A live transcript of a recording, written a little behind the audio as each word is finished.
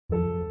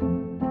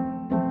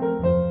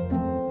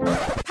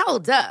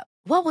Hold up.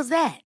 What was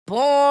that?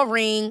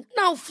 Boring.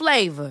 No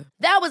flavor.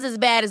 That was as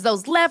bad as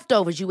those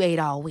leftovers you ate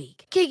all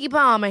week. Keke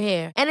Palmer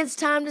here. And it's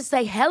time to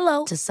say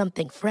hello to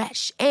something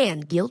fresh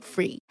and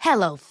guilt-free.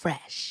 Hello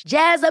Fresh.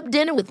 Jazz up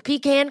dinner with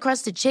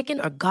pecan-crusted chicken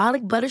or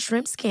garlic butter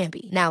shrimp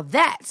scampi. Now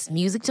that's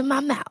music to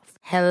my mouth.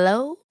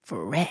 Hello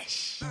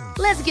Fresh.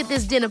 Let's get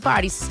this dinner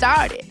party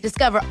started.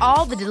 Discover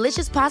all the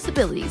delicious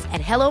possibilities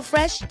at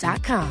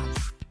hellofresh.com.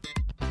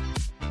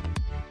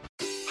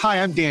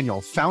 Hi, I'm Daniel,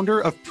 founder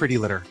of Pretty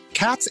Litter.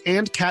 Cats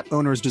and cat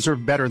owners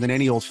deserve better than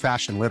any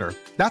old-fashioned litter.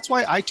 That's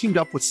why I teamed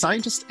up with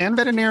scientists and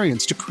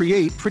veterinarians to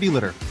create Pretty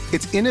Litter.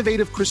 Its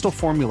innovative crystal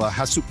formula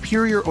has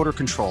superior odor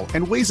control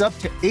and weighs up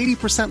to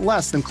 80%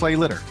 less than clay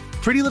litter.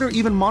 Pretty Litter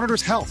even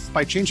monitors health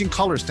by changing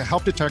colors to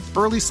help detect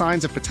early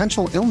signs of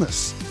potential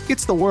illness.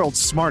 It's the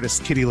world's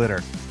smartest kitty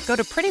litter. Go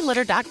to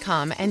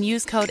prettylitter.com and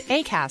use code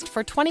ACAST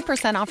for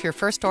 20% off your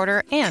first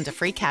order and a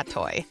free cat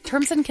toy.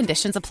 Terms and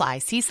conditions apply.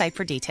 See site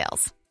for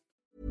details.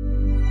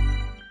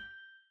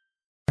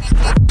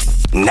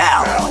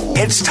 Now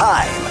it's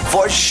time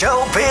for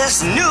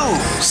Showbiz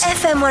News.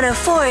 FM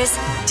 104's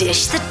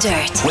Dish the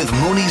Dirt. With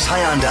Mooney's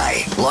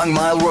Hyundai, Long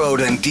Mile Road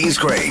and Dean's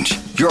Grange.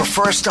 Your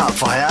first stop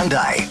for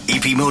Hyundai,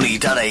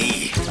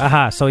 epmooney.ie.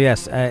 Aha, so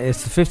yes,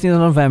 it's the 15th of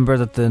November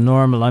that the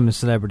normal I'm a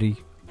Celebrity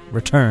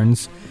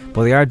returns,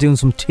 but they are doing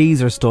some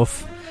teaser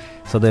stuff.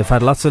 So they've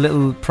had lots of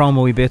little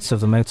promo-y bits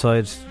of them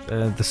outside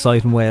the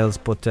site in Wales,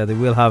 but they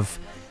will have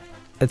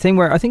a thing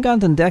where I think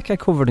Anton Deck got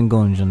covered in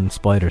gunge and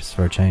spiders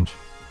for a change.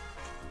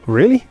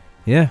 Really?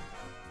 Yeah.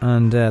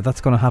 And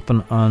that's going to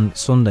happen on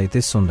Sunday,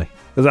 this Sunday.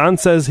 Because Ant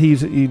says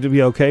he'd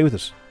be okay with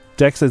it.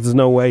 Dex says there's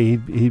no way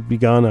he'd be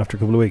gone after a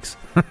couple of weeks.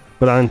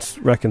 But Ant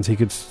reckons he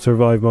could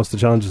survive most of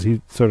the challenges.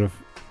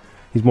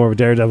 He's more of a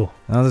daredevil.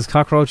 Now there's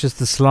cockroaches,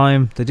 the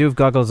slime. They do have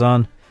goggles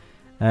on.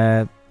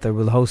 They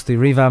will host the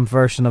revamped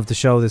version of the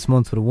show this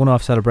month with a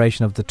one-off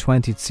celebration of the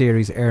 20th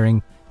series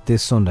airing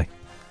this Sunday.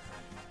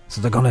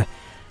 So they're gonna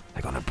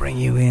bring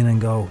you in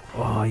and go,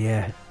 oh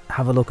yeah,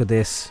 have a look at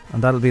this,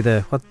 and that'll be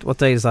the what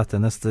day is that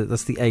then? That's the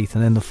 8th,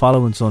 and then the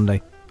following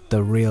Sunday,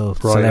 the real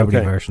celebrity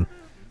version.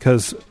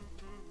 Because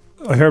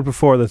I heard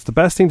before that the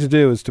best thing to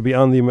do is to be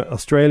on the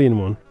Australian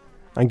one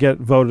and get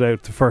voted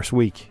out the first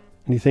week,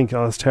 and you think,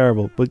 oh, that's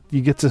terrible, but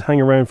you get to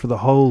hang around for the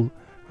whole.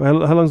 How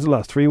long does it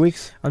last? 3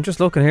 weeks? I'm just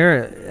looking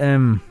here.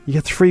 You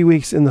get 3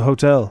 weeks in the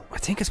hotel. I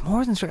think it's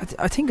more than 3.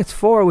 I think it's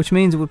 4, which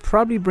means it would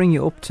probably bring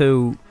you up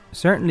to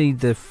certainly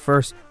the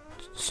first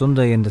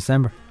Sunday in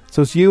December.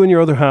 So it's you and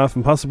your other half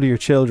and possibly your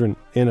children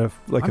in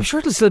I'm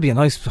sure it'll still be a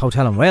nice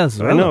hotel in Wales as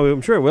well. I know,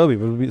 I'm sure it will be,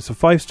 but it's a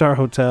 5-star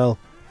hotel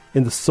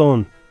in the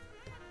sun,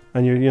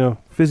 and you're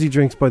fizzy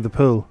drinks by the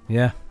pool.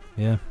 Yeah.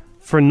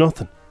 For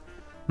nothing.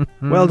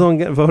 Well done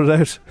getting voted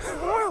out.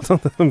 Well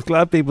done. I'm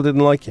glad people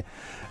didn't like you.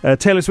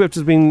 Taylor Swift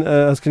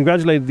has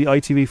congratulated the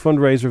ITV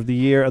fundraiser of the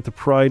year at the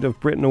Pride of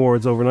Britain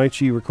Awards overnight.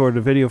 She recorded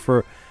a video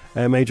for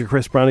Major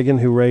Chris Brannigan,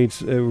 who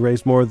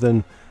raised more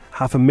than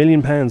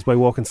 £500,000 by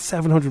walking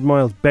 700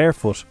 miles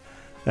barefoot.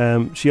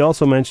 She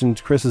also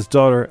mentioned Chris's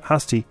daughter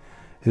Hasti,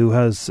 who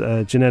has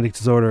a genetic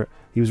disorder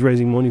he was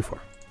raising money for.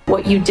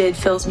 What you did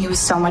fills me with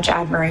so much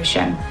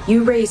admiration.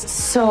 You raised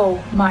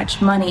so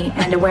much money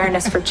and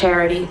awareness for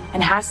charity.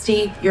 And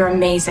Hasti, you're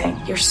amazing.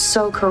 You're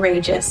so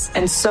courageous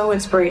and so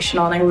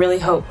inspirational, and I really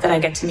hope that I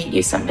get to meet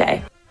you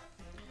someday.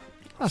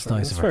 That's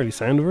nice It's of her. fairly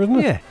sound of her, isn't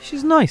it? Yeah,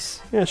 she's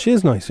nice. Yeah, she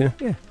is nice, yeah.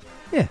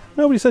 Yeah.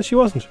 Nobody said she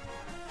wasn't.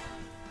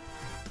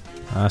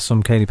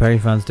 Some Katy Perry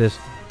fans did.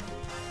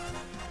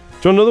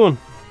 Do you want another one?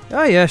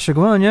 Oh yeah, sure,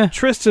 go on, yeah.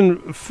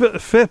 Tristan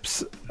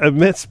Phipps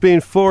admits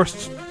being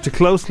forced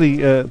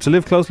to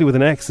live closely with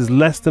an ex is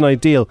less than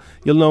ideal.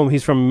 You'll know him,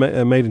 he's from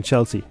Made in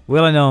Chelsea.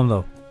 Will I know him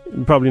though?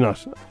 Probably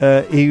not.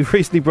 He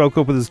recently broke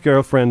up with his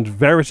girlfriend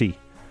Verity.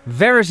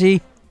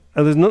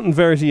 There's nothing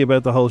Verity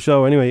about the whole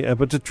show anyway,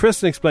 but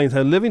Tristan explains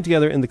how living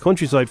together in the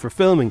countryside for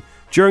filming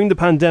during the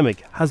pandemic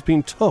has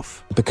been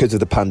tough. Because of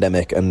the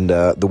pandemic and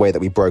the way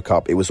that we broke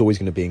up, it was always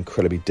going to be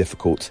incredibly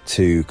difficult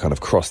to kind of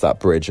cross that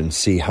bridge and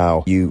see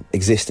how you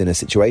exist in a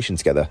situation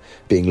together.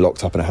 Being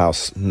locked up in a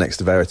house next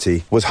to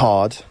Verity was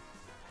hard.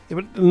 Yeah,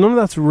 but none of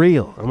that's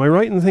real. Am I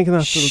right in thinking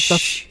that?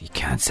 Shh, you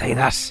can't say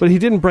that. But he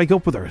didn't break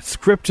up with her. It's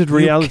scripted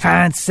reality. You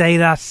can't say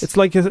that. It's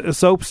like a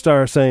soap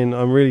star saying,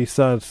 I'm really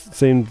sad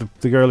seeing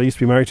the girl I used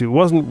to be married to. It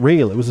wasn't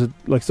real. It was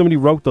like somebody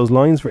wrote those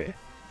lines for you.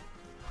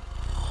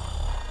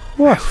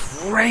 What?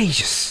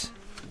 Outrageous.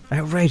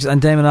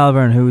 And Damon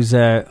Albarn, who's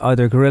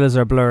either Gorillaz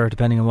or Blur,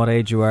 depending on what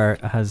age you are,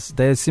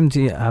 they seem to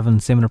be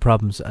having similar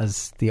problems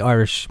as the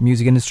Irish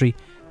music industry.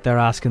 They're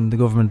asking the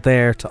government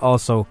there to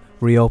also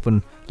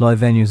reopen live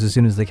venues as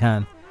soon as they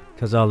can,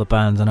 because all the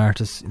bands and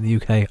artists in the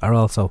UK are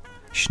also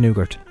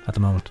snoogered at the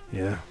moment.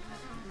 Yeah.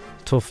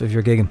 Tough if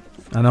you're gigging,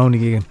 and only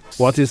gigging.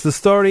 What is the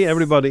story,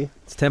 everybody?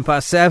 It's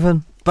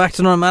 7:10. Back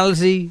to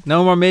normality.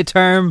 No more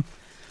midterm.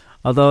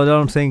 Although I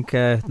don't think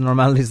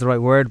normality is the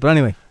right word. But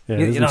anyway, yeah,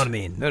 you know what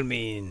I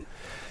mean.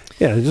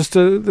 Yeah, just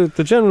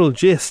the general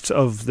gist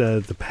of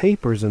the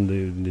papers and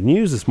the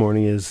news this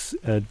morning is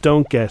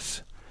don't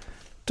get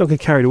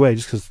carried away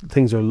just because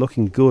things are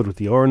looking good with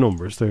the R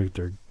numbers.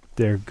 They're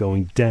they're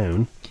going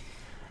down.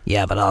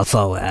 Yeah, but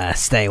also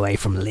stay away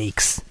from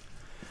leaks.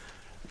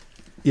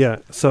 Yeah,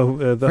 so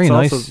that's Very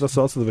also nice. that's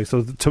also the big. So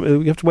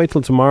you have to wait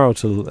till tomorrow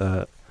till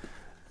the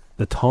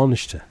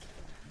Taoiseach,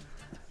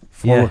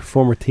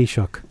 former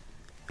Taoiseach,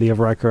 Leo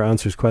Varadkar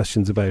answers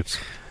questions about.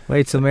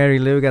 Wait till Mary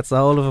Lou gets a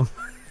hold of him.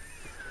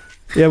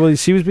 Yeah, well,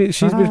 she's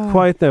been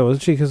quiet now,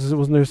 wasn't she? Because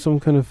wasn't there some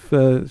kind of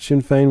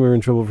Sinn Féin were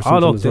in trouble for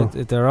something? Oh look,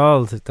 as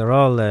well? they're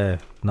all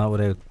not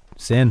without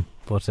sin,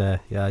 but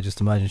yeah, I just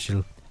imagine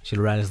she'll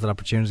relish that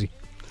opportunity.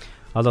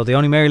 Although the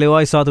only Mary Lou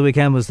I saw the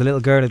weekend was the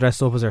little girl that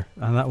dressed up as her,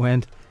 and that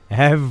went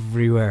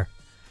everywhere.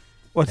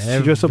 What did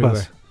she dress up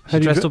as? She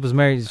dressed up as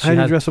Mary. How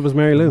did you dress up as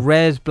Mary Lou?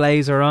 Red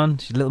blazer on.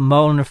 She had a little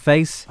mole on her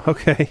face.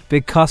 Okay.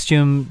 Big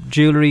costume,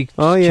 jewellery,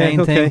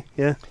 chain thing.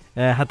 Yeah.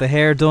 Had the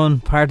hair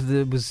done. Part of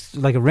it was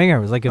like a ringer.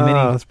 It was like a mini.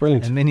 That's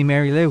brilliant. A mini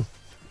Mary Lou.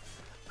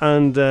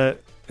 And I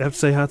have to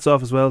say hats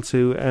off as well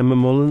to Emma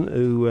Mullen,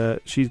 who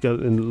she's got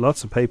in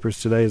lots of papers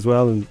today as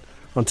well, and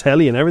on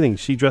telly and everything.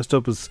 She dressed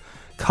up as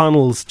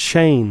Connell's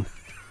chain.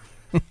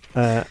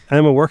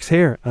 Emma works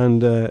here,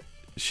 and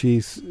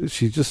she's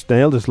just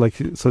nailed it. Like,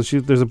 so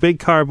there's a big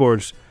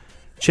cardboard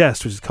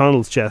chest, which is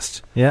Connell's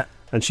chest. Yeah.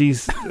 And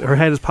her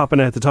head is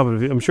popping out the top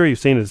of it. I'm sure you've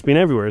seen it. It's been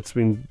everywhere. It's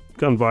been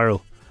gone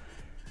viral.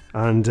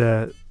 And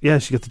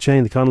she got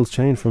the Connell's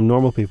chain from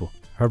Normal People.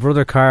 Her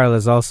brother Carl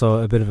is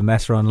also a bit of a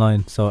messer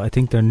online, so I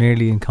think they're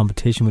nearly in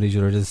competition with each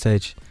other at this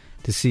stage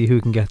to see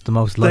who can get the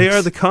most likes. They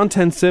are the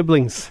content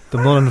siblings. The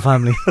Mullen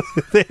family.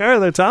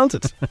 They're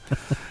talented.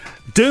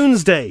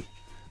 Doomsday.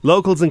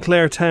 Locals in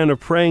Clare Town are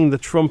praying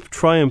that Trump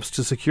triumphs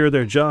to secure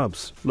their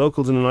jobs.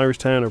 Locals in an Irish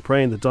town are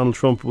praying that Donald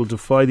Trump will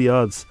defy the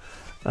odds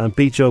and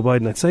beat Joe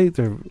Biden. I'd say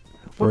they're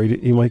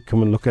worried he might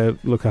come and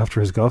look after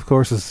his golf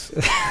courses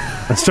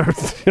and start,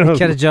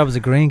 get a job as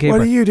a greenkeeper.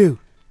 What do you do?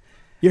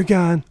 You're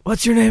gone.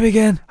 What's your name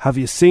again? Have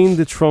you seen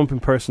the Trump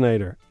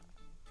impersonator?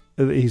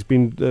 He's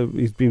been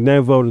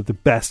now voted the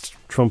best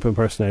Trump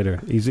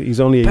impersonator. He's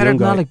only a better young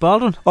guy. than Alec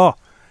Baldwin. Oh,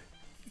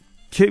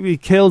 he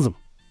kills him.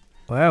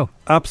 Wow.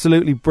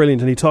 Absolutely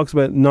brilliant. And he talks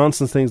about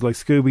nonsense things like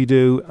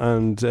Scooby-Doo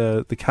and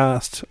the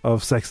cast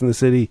of Sex and the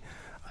City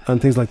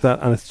and things like that.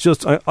 And it's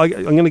just, I'm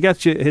going to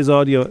get you his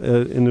audio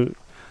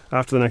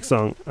after the next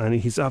song, and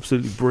he's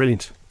absolutely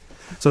brilliant.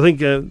 So I think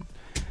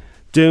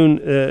Dune,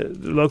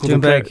 local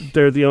Doonbeg.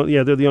 they're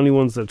the only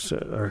ones that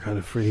are kind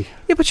of free.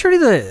 Yeah, but surely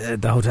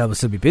the hotel will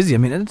still be busy. I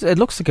mean, it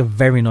looks like a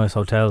very nice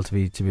hotel to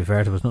be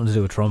fair to. It's nothing to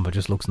do with Trump. It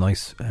just looks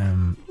nice.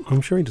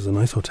 I'm sure he does a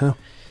nice hotel.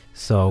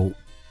 So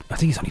I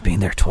think he's only been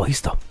there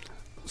twice though.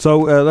 So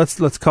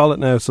let's call it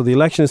now. So the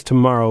election is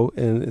tomorrow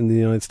in the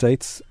United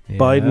States. Yeah.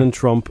 Biden and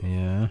Trump.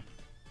 Yeah.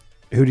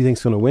 Who do you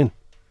think's going to win?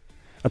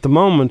 At the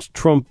moment,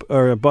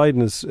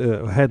 Biden is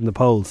ahead in the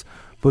polls,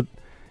 but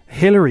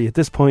Hillary at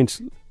this point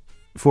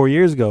 4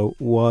 years ago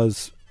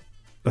was,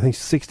 I think,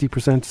 60%,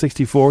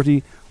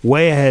 60-40,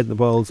 way ahead in the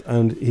polls,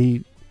 and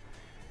he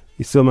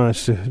still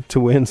managed to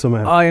win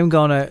somehow. I am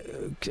going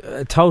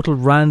to a total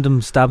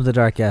random stab in the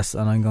dark guess,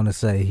 and I'm going to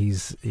say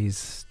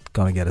he's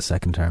going to get a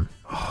second term.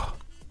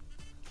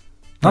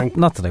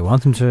 Not that I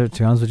want him to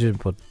be honest with you,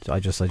 but I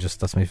just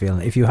that's my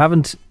feeling. If you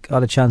haven't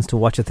got a chance to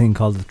watch a thing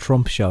called The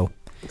Trump Show,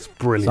 it's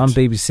brilliant. It's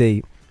on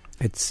BBC.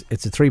 It's a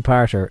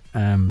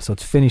 3-parter, so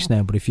it's finished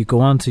now. But if you go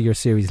on to your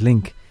series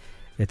link,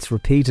 it's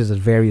repeated at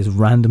various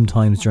random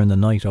times during the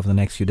night over the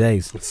next few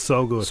days. It's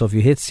so good. So if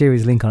you hit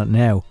series link on it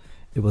now,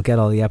 it will get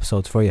all the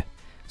episodes for you.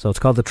 So it's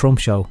called The Trump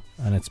Show,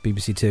 and it's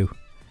BBC Two,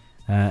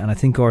 and I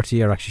think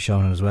RTE are actually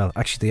showing it as well.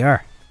 Actually, they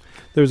are.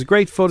 There's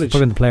great footage.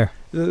 Plug in the player.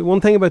 One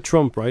thing about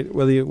Trump, right?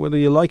 Whether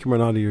you like him or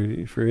not,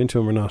 if you're into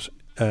him or not,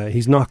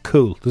 he's not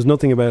cool. There's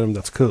nothing about him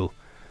that's cool.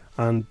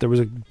 And there was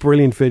a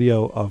brilliant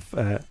video of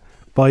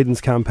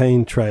Biden's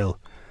campaign trail,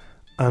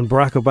 and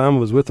Barack Obama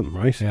was with him,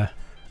 right? Yeah.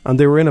 And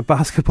they were in a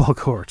basketball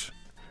court,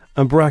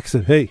 and Barack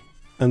said, "Hey,"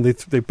 and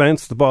they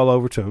bounced the ball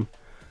over to him,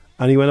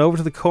 and he went over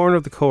to the corner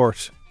of the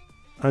court,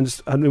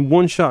 and in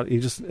one shot he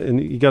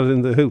got it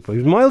in the hoop. He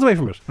was miles away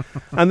from it,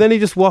 and then he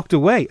just walked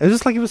away. It was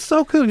just like, it was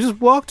so cool. He just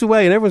walked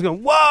away, and everyone's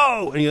going,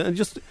 "Whoa!" And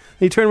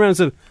he turned around and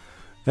said,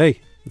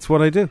 "Hey, it's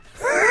what I do."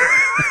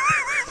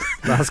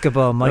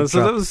 Basketball mic so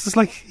drop. that was just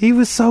like, he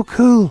was so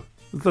cool.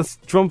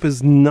 Trump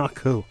is not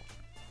cool.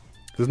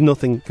 There's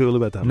nothing cool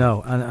about that.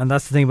 No, and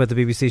that's the thing about the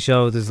BBC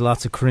show. There's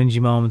lots of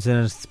cringy moments in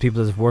it. It's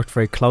people that have worked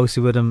very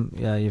closely with him.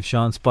 You have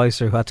Sean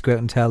Spicer, who had to go out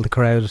and tell the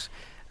crowd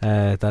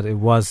that it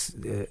was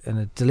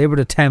a deliberate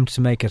attempt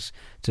to make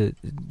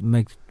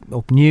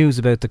up news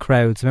about the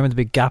crowds. Remember the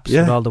big gaps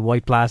with all the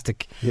white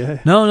plastic?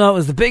 Yeah. No, it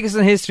was the biggest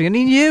in history, and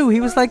he knew. He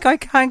was like, I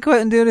can't go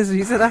out and do this.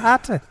 He said I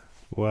had to.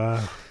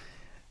 Wow.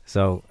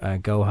 So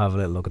go have a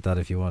little look at that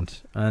if you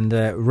want. And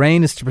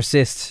rain is to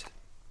persist,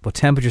 but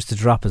temperatures to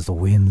drop as the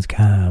winds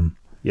calm.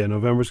 Yeah,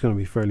 November's going to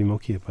be fairly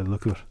mucky by the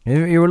look of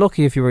it. You were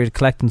lucky if you were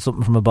collecting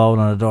something from a bowl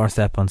on a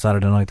doorstep on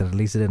Saturday night that at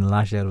least it didn't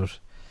lash out of it.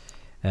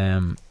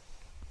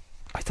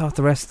 I thought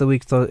the rest of the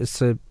week is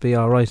to be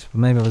alright, but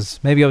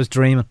maybe I was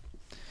dreaming.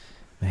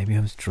 Right,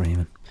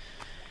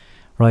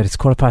 it's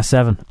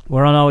 7:15.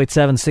 We're on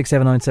 087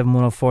 679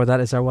 7104. That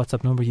is our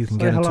WhatsApp number. You can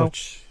get in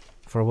touch.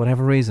 for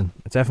whatever reason.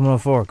 It's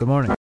FM104. Good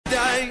morning.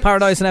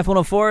 Paradise and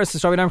F104. It's the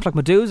Strawberry Alarm Clock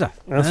Medusa.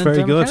 That's And very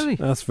Dermot good. Kennedy.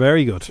 That's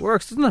very good.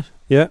 Works, doesn't it?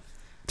 Yeah.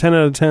 10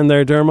 out of 10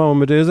 there, Dermo and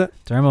Medusa.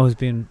 Dermo has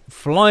been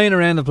flying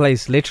around the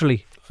place,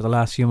 literally, for the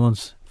last few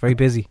months. Very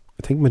busy.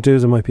 I think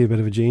Medusa might be a bit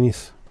of a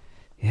genius.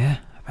 Yeah,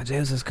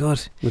 Medusa's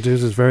good.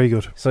 Medusa's very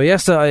good. So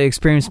yesterday I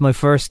experienced my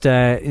first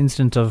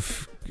incident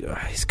of...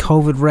 is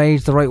COVID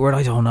rage the right word?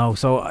 I don't know.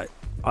 So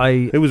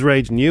I Who was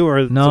raging, you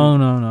or...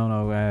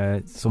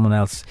 No. Someone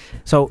else.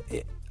 So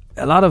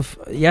a lot of...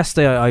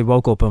 Yesterday I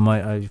woke up and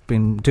I've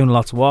been doing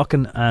lots of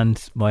walking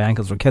and my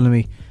ankles were killing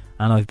me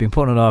and I've been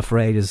putting it off for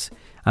ages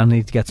and I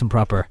need to get some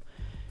proper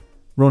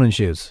running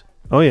shoes.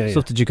 Oh, yeah.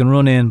 Stuff that you can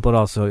run in, but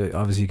also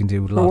obviously you can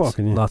do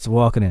lots of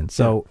walking in.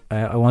 So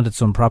I wanted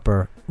some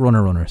proper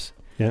runners.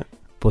 Yeah.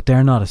 But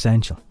they're not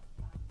essential.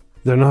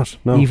 They're not,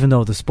 no. Even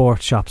though the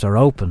sports shops are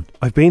open.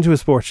 I've been to a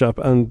sports shop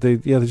and they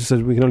just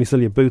said we can only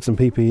sell you boots and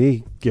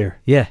PPE gear.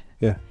 Yeah.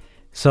 Yeah.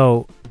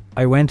 So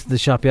I went to the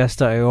shop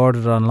yesterday, I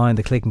ordered it online,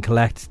 the click and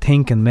collect,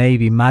 thinking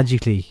maybe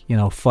magically,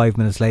 5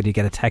 minutes later you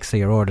get a text say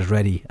your order's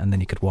ready and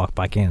then you could walk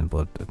back in,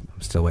 but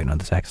I'm still waiting on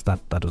the text.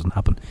 That doesn't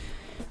happen.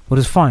 But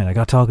it's fine. I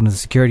got talking to the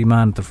security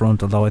man at the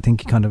front, although I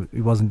think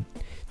he wasn't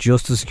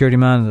just a security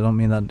man. I don't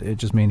mean that. It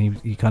just mean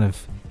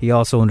he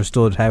also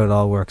understood how it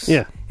all works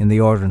in the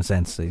ordering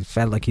sense. He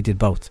felt like he did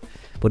both.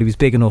 But he was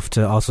big enough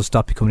to also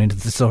stop you coming into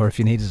the store if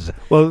you needed it.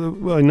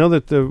 Well, I know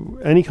that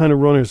any kind of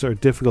runners are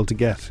difficult to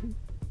get.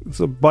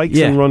 So bikes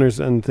and runners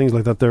and things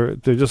like that, they're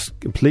just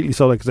completely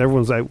sold out because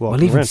everyone's out walking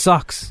Well, even around.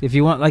 socks, if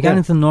you want,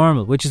 anything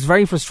normal, which is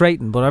very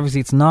frustrating, but obviously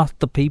it's not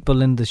the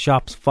people in the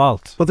shop's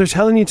fault. But they're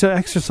telling you to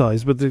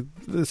exercise,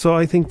 so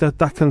I think that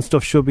kind of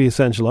stuff should be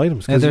essential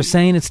items. They're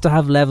saying it's to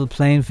have level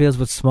playing fields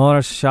with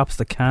smaller shops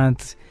that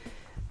can't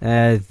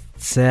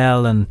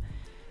sell, and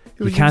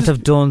you can't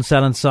have done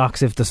selling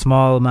socks if the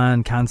small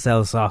man can't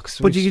sell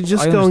socks. But you can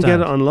just go and get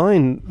it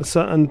online,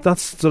 and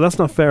that's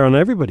not fair on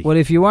everybody. Well,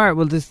 if you are,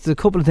 there's a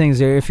couple of things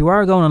here. If you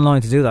are going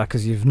online to do that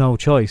because you've no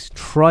choice,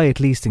 try at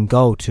least and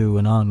go to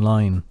an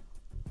online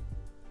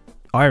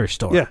Irish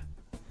store. Yeah.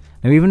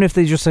 Now, even if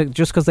they just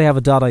because they have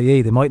a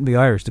 .ie, they mightn't be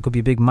Irish. There could be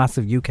a big,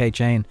 massive UK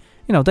chain.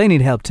 They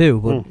need help too.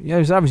 But you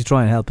obviously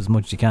try and help as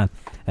much as you can.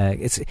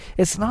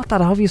 It's not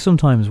that obvious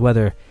sometimes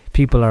whether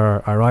people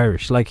are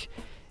Irish. Like,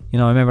 I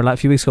remember a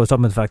few weeks ago I was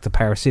talking about the fact that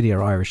Power City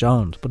are Irish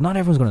owned, but not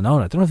everyone's going to know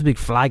that. They don't have a big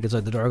flag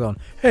outside the door going,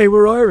 "Hey,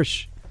 we're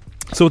Irish."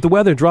 So with the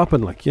weather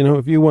dropping,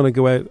 if you want to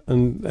go out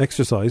and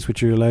exercise,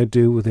 which you're allowed to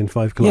do within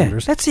 5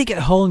 kilometres. Let's say you get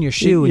a hole in your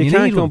shoe and you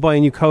can't go and buy a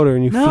new coat or a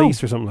new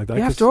fleece or something like that.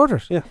 You have to order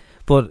it. Yeah.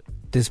 But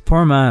this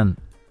poor man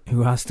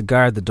who has to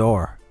guard the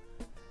door,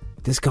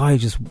 this guy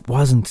just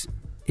wasn't.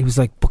 He was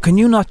like, "But can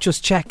you not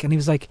just check?" And he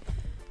was like,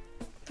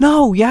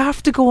 "No, you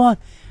have to go on."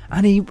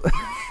 And it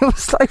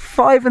was like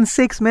 5 and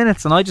 6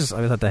 minutes, and I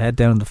had the head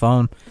down on the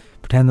phone,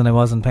 pretending I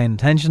wasn't paying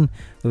attention.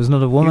 There was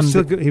another woman.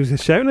 He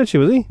was shouting at you,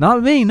 was he?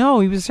 Not me,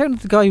 no. He was shouting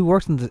at the guy who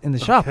worked in the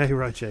shop. Okay,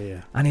 right,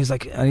 yeah. And he was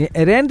like,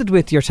 it ended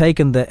with, "You're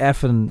taking the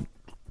effing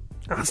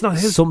that's not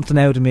his something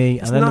out of me."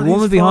 And then the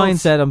woman behind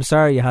fault. said, "I'm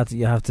sorry, you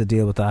have to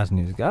deal with that." And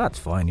he was like, "That's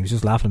fine." He was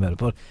just laughing about it.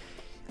 But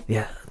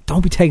yeah,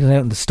 don't be taking it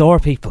out in the store,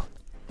 people.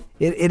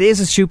 It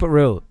is a stupid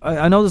rule.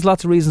 I know there's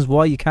lots of reasons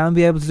why you can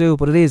be able to do it,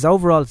 but it is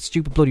overall it's a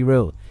stupid bloody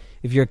rule.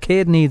 If your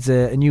kid needs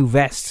a new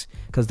vest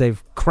because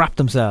they've crapped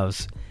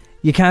themselves,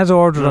 you can't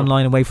order it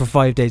online and wait for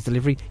 5 days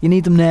delivery. You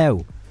need them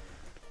now.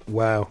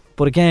 Wow.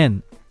 But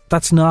again,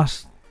 that's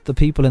not the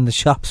people in the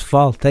shop's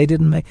fault. They'd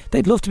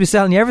love to be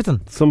selling you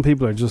everything. Some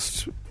people are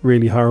just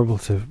really horrible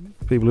to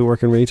people who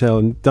work in retail,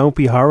 and don't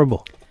be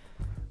horrible.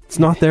 It's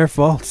not their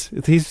fault.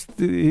 He's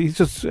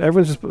just,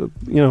 everyone's just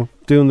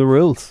doing the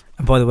rules.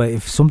 And by the way,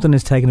 if something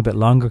is taking a bit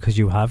longer because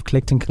you have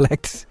clicked and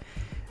collect,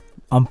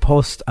 on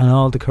Post and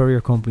all the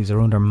courier companies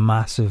are under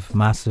massive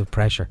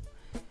pressure.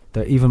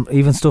 They're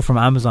even stuff from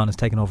Amazon is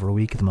taking over a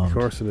week at the moment. Of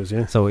course it is,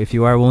 yeah. So if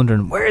you are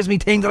wondering, where's me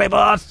thing that I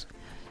bought?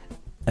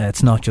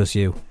 It's not just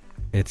you.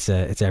 It's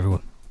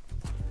everyone.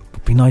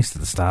 But be nice to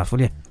the staff, will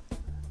you?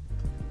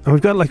 And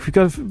we've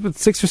got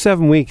 6 or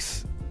 7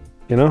 weeks,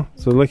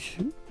 so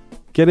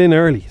get in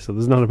early so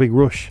there's not a big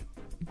rush.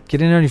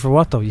 Get in early for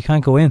what though? You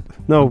can't go in.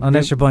 No.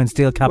 Unless you're buying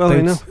steel cap boots.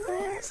 I know.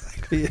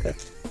 Exactly, yeah.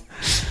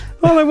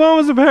 All I want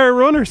was a pair of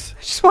runners.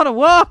 I just want to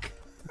walk.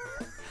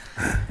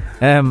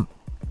 Yeah,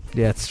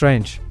 it's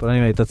strange. But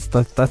anyway, that's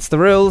the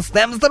rules.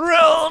 Them's the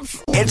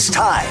rules. It's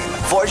time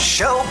for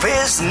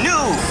Showbiz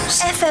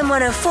News. FM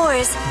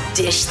 104's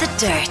Dish the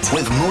Dirt.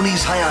 With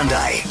Mooney's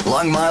Hyundai,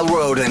 Long Mile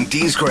Road and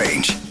Dees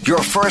Grange. Your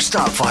first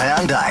stop for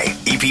Hyundai.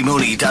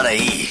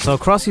 epmooney.ie. So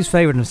Crossy's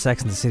favourite in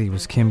Sex and the City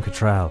was Kim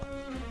Cattrall.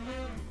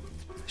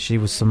 She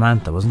was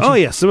Samantha, wasn't she? Oh,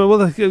 yes.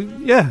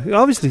 Yeah,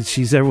 obviously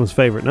she's everyone's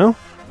favourite, no?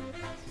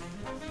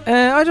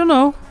 I don't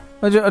know.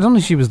 I don't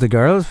think she was the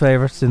girls'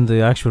 favourites in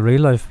the actual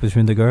real life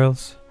between the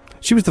girls.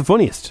 She was the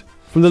funniest.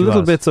 From the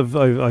little bits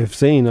I've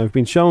seen, I've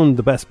been shown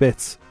the best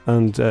bits,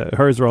 and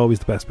hers were always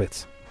the best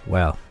bits.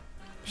 Well,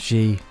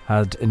 she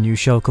had a new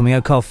show coming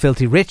out called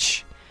Filthy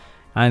Rich.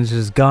 and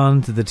has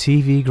gone to the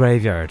TV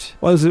graveyard.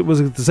 Was it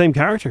the same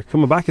character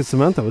coming back as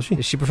Samantha, was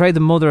she? She portrayed the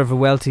mother of a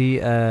wealthy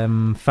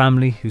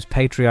family whose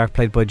patriarch,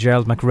 played by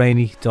Gerald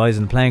McRaney, dies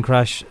in a plane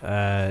crash.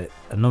 A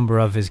number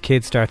of his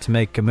kids start to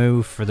make a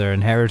move for their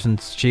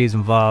inheritance. She's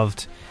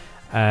involved.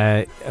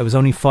 It was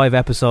only 5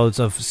 episodes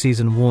of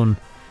season 1.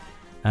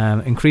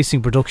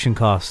 Increasing production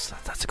costs.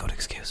 That's a good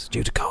excuse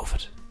due to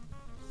COVID.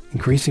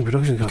 Increasing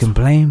production costs. You can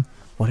blame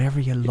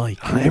whatever you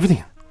like.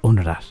 Everything.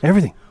 Under that.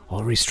 Everything.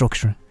 All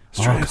restructuring.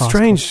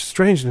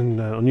 Strange and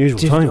unusual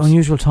times.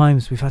 Unusual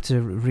times. We've had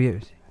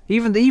to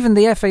even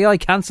the FAI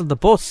cancelled the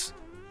bus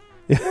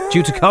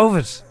due to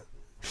COVID.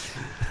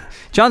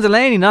 John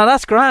Delaney, no,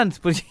 that's grand,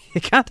 but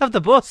you can't have the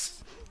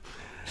bus.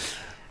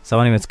 So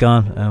anyway, it's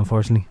gone,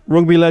 unfortunately.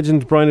 Rugby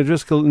legend Brian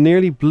O'Driscoll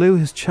nearly blew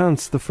his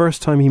chance the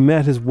first time he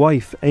met his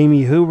wife,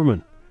 Amy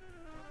Huberman.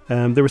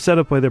 They were set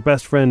up by their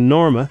best friend,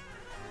 Norma,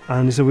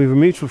 and he said, we have a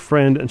mutual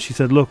friend, and she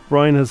said, look,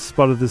 Brian has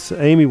spotted this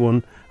Amy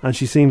one, and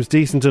she seems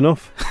decent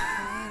enough.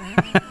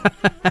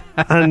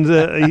 And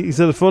he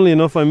said, funnily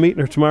enough, I'm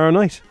meeting her tomorrow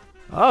night.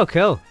 Oh,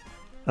 cool.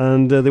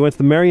 And they went to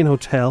the Merrion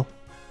Hotel.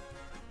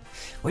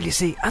 Well, you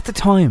see, at the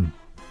time,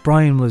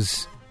 Brian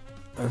was,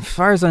 as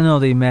far as I know,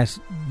 they met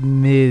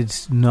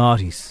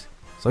mid-noughties.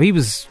 So he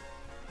was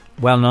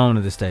well known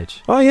at this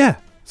stage. Oh, yeah.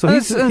 So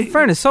in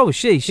fairness, so was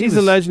she. He's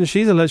a legend.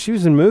 She's a legend. She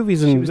was in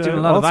movies and she was doing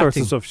a lot all of sorts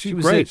acting. of stuff. She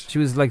was great. great. She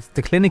was like,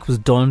 the clinic was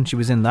done. She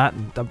was in that.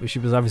 She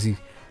was obviously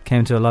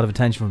came to a lot of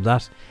attention from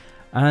that.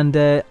 And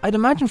I'd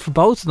imagine for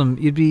both of them,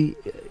 you'd be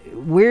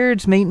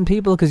weird meeting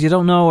people because you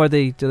don't know,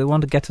 do they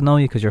want to get to know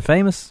you because you're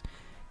famous,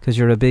 because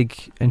you're a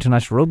big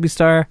international rugby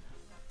star,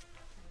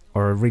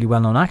 or a really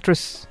well-known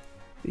actress.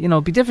 You know,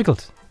 it'd be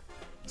difficult.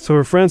 So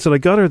her friend said, I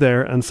got her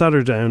there and sat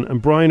her down,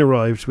 and Brian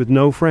arrived with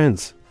no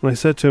friends. And I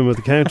said to him at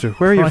the counter,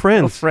 where are your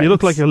friends? You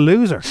look like a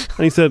loser.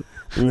 And he said,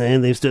 nah,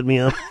 they stood me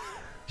up.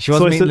 She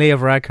wasn't meeting Leah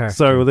Varadkar.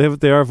 Sorry, well,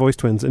 they are voice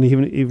twins, and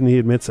even he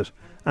admits it.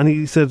 And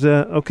he said,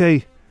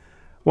 okay,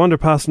 wander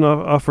past and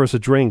offer us a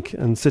drink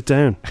and sit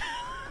down.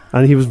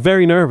 And he was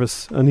very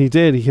nervous, and he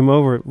did. He came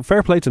over.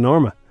 Fair play to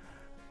Norma.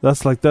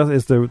 That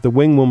is the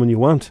wing woman you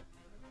want.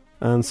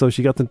 And so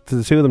she got the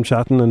two of them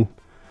chatting and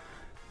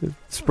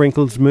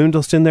sprinkled moon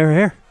dust in their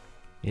hair.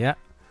 Yeah.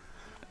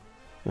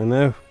 And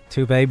now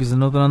 2 babies,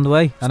 another on the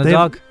way, and a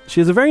dog.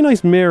 She has a very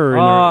nice mirror in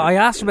her. I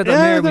asked her about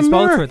that mirror. We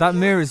spoke to her. That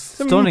mirror is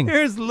stunning. The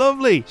mirror's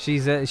lovely.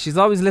 She's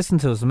always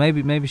listened to us. So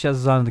maybe she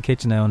has us on in the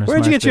kitchen now.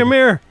 Where'd you get your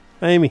mirror,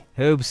 Amy?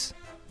 Hoobs.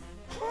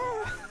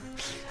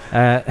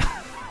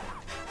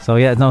 So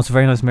yeah, no, it's a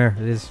very nice mirror.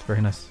 It is very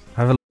nice.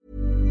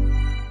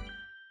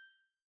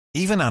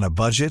 Even on a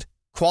budget,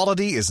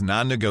 quality is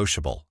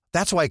non-negotiable.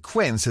 That's why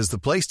Quince is the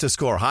place to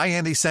score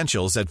high-end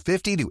essentials at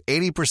 50 to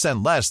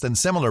 80% less than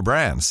similar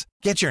brands.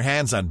 Get your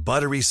hands on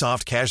buttery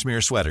soft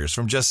cashmere sweaters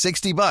from just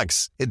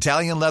 $60,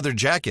 Italian leather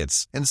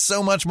jackets, and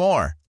so much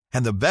more.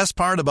 And the best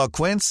part about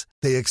Quince,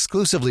 they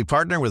exclusively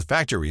partner with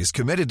factories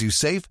committed to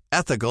safe,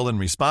 ethical, and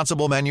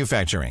responsible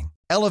manufacturing.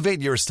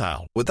 Elevate your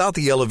style without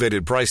the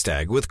elevated price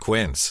tag with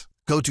Quince.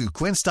 Go to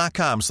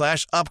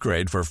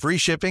quince.com/upgrade for free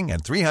shipping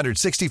and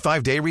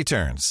 365-day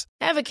returns.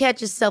 Ever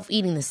catch yourself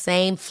eating the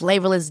same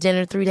flavorless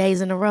dinner 3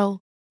 days in a row?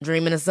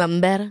 Dreaming of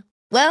something better?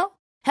 Well,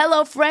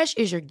 HelloFresh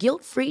is your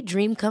guilt-free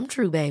dream come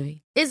true,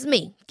 baby. It's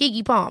me,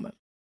 Keke Palmer.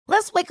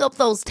 Let's wake up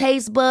those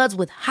taste buds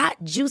with hot,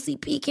 juicy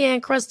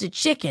pecan-crusted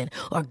chicken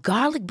or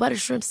garlic butter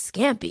shrimp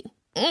scampi.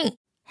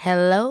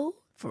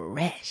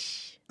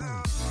 HelloFresh.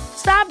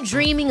 Stop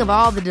dreaming of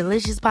all the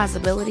delicious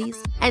possibilities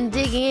and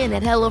dig in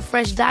at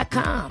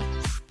HelloFresh.com.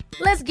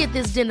 Let's get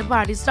this dinner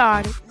party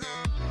started.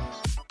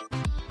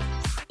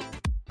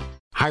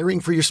 Hiring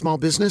for your small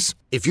business?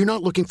 If you're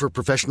not looking for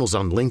professionals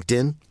on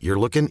LinkedIn, you're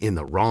looking in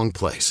the wrong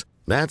place.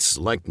 That's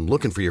like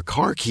looking for your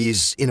car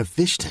keys in a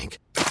fish tank.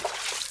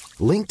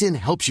 LinkedIn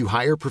helps you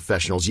hire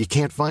professionals you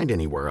can't find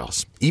anywhere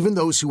else, even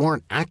those who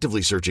aren't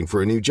actively searching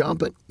for a new job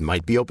but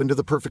might be open to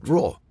the perfect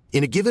role.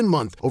 In a given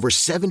month, over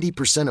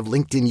 70% of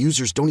LinkedIn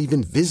users don't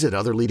even visit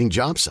other leading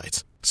job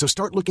sites. So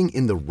start looking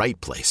in the right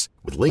place.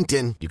 With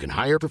LinkedIn, you can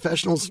hire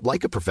professionals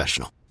like a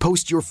professional.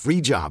 Post your free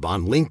job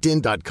on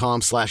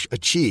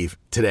linkedin.com/achieve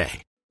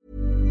today.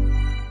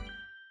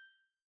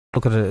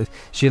 Look at it.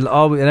 She'll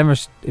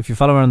always, if you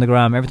follow her on the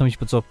gram, every time she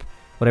puts up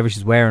whatever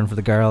she's wearing for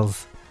the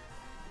girls,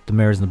 the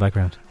mirror's in the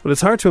background. But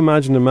it's hard to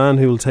imagine a man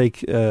who will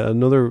take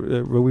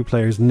another rugby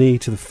player's knee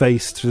to the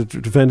face to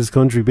defend his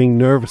country being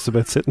nervous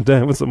about sitting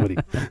down with somebody.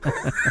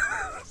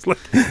 It's like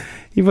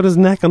he put his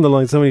neck on the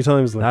line so many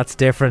times. Like, that's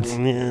different.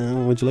 Yeah,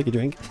 would you like a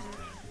drink?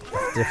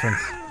 That's different.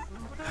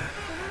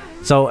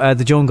 So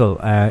The Jungle,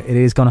 it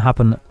is going to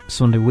happen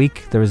Sunday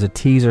week. There is a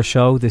teaser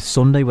show this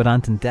Sunday with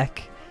Anton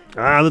Deck.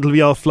 That'll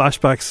be all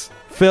flashbacks.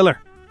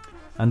 Filler.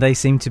 And they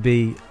seem to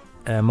be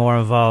more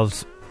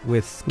involved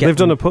with they've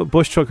done a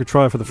bush trucker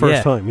trial for the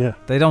first time. Yeah,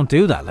 they don't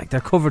do that. Like, they're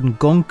covered in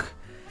gunk,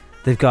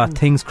 they've got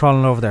things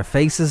crawling over their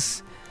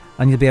faces,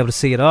 and you'll be able to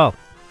see it all.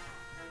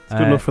 It's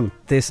good enough for them.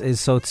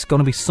 It's going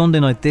to be Sunday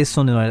night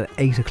at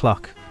 8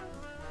 o'clock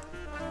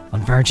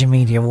on Virgin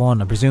Media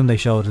 1. I presume they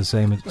show it at the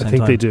same time. I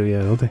think they do,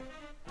 yeah, don't they?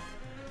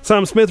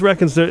 Sam Smith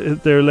reckons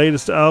their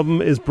latest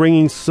album is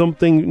bringing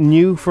something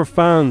new for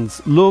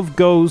fans. Love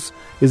Goes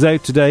is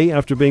out today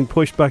after being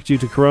pushed back due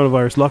to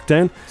coronavirus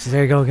lockdown. So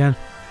there you go again.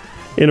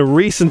 In a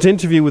recent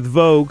interview with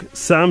Vogue,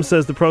 Sam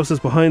says the process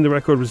behind the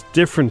record was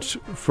different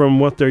from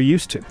what they're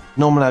used to.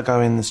 Normally I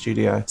go in the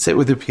studio, sit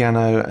with the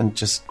piano and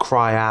just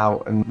cry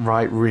out and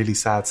write really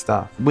sad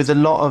stuff. With a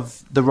lot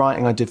of the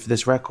writing I did for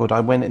this record, I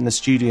went in the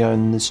studio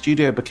and the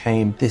studio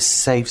became this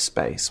safe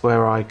space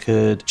where I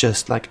could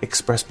just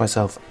express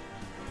myself.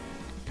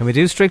 Can we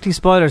do strictly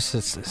spoilers?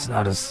 It's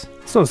not a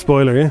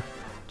spoiler, yeah.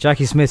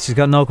 Jackie Smith, she's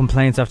got no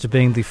complaints after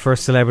being the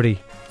first celebrity.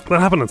 That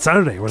happened on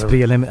Saturday, whatever. To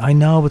be a limit. I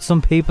know, but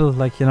some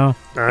people,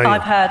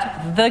 I've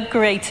had the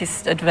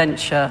greatest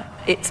adventure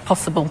it's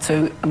possible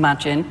to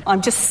imagine.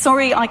 I'm just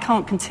sorry I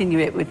can't continue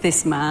it with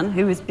this man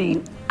who has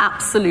been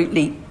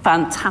absolutely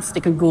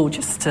fantastic and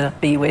gorgeous to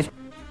be with.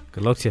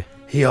 Good luck to you.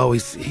 He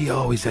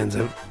always ends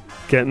up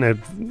getting out.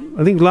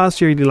 I think last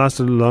year he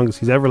lasted the longest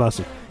he's ever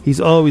lasted. He's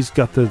always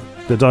got the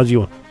dodgy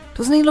one.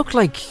 Doesn't he look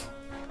like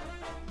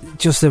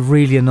just a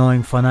really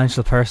annoying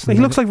financial person?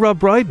 He looks like Rob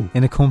Brydon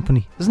in a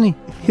company, doesn't he?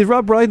 He's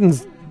Rob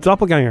Brydon's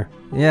doppelganger.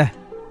 Yeah,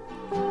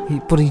 he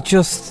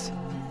looks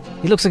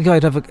like a guy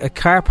who'd have a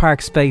car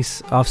park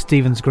space off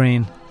Stephen's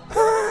Green.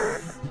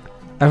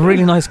 A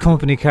really nice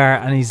company car,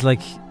 and he's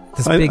like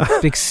this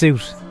big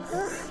suit.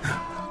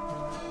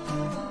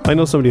 I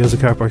know somebody who has a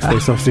car park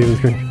space off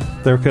Stephen's Green.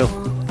 They're cool.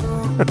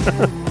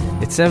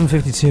 It's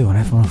 7:52 on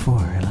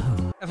F104. Hello.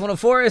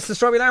 F104, it's the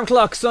Strawberry Alarm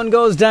Clock. Sun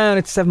goes down.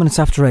 It's 7 minutes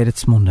after 8.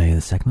 It's Monday,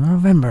 the 2nd of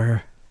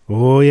November.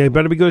 Oh, yeah, you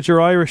better be good at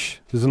your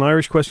Irish. There's an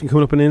Irish question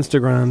coming up on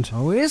Instagram.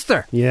 Oh, is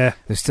there? Yeah.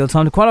 There's still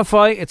time to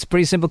qualify. It's a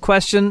pretty simple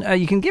question.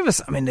 You can give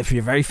us, if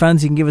you're very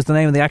fancy, you can give us the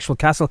name of the actual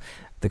castle.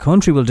 The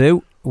country will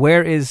do.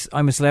 Where is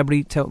I'm a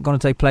Celebrity going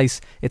to take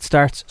place? It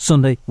starts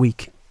Sunday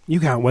week. You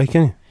can't wait,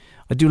 can you?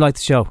 I do like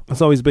the show.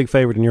 That's always a big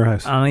favourite in your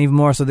house. And even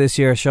more so this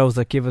year, shows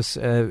that give us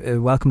a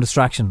welcome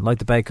distraction, like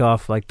the Bake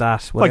Off, like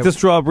that. Whatever. Like the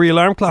Strawberry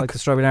Alarm Clock. Like the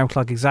Strawberry Alarm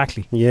Clock,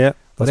 exactly. Yeah.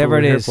 Whatever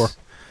it is.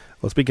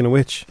 Well, speaking of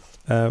which,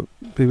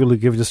 people who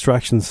give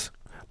distractions.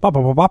 Bop,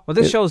 bop, bop, bop. Well,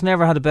 this show's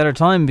never had a better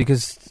time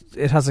because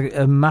it has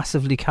a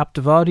massively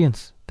captive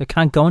audience. They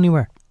can't go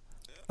anywhere.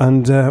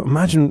 And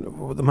imagine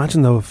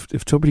though,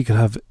 if Tubridy could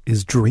have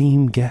his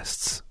dream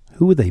guests,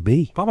 who would they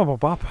be? Bop, bop, bop,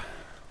 bop.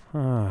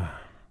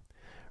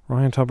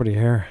 Ryan Tubridy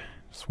here.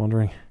 Just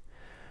wondering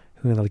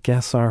who the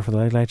guests are for the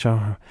Late Late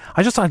Show.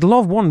 I'd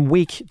love one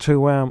week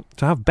to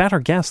have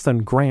better guests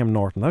than Graham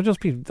Norton. That'd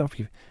be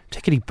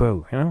tickety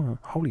boo, you know.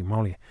 Holy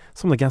moly!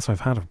 Some of the guests I've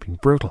had have been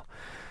brutal.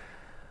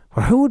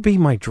 But who would be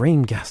my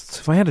dream guests?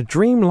 If I had a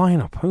dream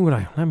lineup, who would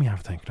I? Let me have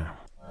a think now.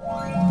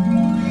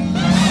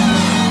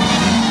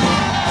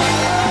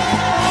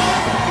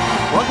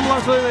 Welcome along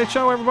to the Late Late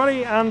Show,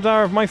 everybody. And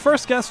my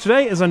first guest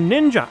today is a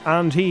ninja,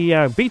 and he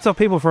beats up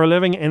people for a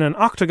living in an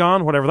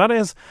octagon, whatever that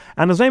is.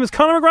 And his name is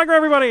Conor McGregor,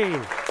 everybody.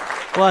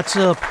 What's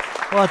up?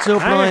 What's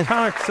up, Ryan?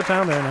 Conor, sit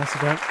down there now,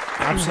 sit down.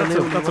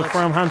 Absolutely. That's a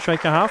firm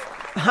handshake to have.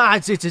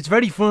 It's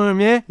very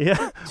firm, yeah?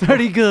 Yeah. It's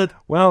very good.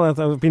 Well,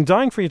 I've been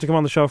dying for you to come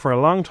on the show for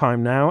a long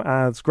time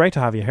now. It's great to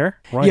have you here.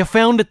 Right. You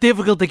found it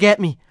difficult to get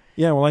me.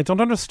 Yeah, well, I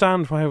don't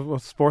understand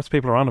what sports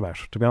people are on about,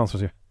 to be honest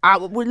with you.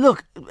 Well,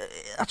 look,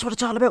 that's what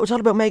it's all about. It's all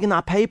about making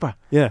that paper.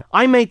 Yeah.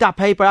 I made that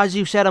paper, as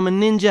you said, I'm a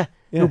ninja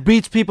who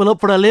beats people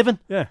up for a living.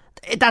 Yeah.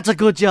 That's a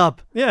good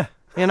job. Yeah.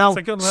 You know,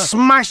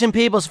 smashing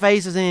people's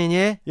faces in,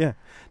 yeah? Yeah.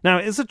 Now,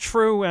 is it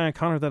true,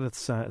 Conor, that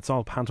it's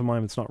all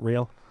pantomime, it's not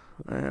real?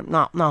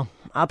 No,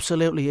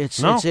 absolutely.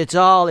 It's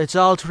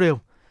all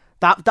true.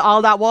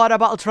 All that water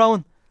bottle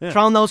throwing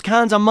those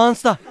cans on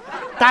Monster,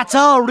 that's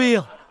all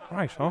real.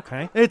 Right,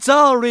 okay. It's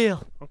all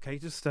real. Okay,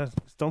 just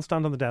don't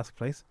stand on the desk,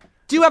 please.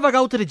 Do you ever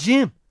go to the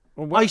gym?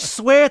 I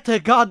swear to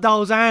God,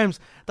 those arms,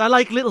 they're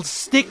like little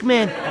stick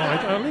men.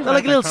 They're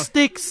like little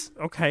sticks.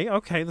 Okay,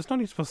 there's no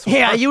need to...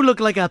 Yeah, you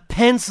look like a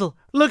pencil.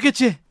 Look at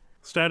you.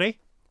 Steady.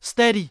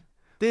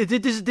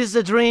 This is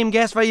a dream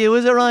guest for you,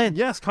 is it, Ryan?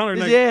 Yes, Conor.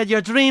 Yeah, your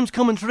dream's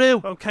coming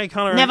true. Okay,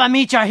 Conor. Never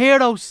meet your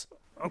heroes.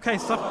 Okay,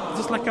 stop.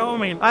 Just let go of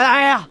me.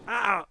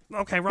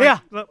 Okay, right. Yeah,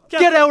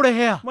 get out of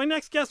here. My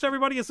next guest,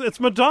 everybody, it's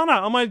Madonna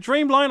on my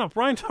dream lineup.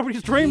 Ryan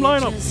Tubridy's dream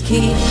lineup. Just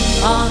keep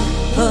on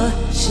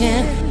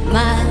pushing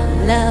my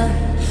love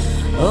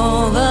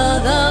over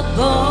the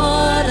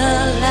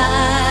borderline.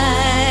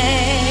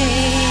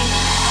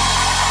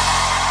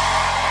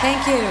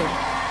 Thank you.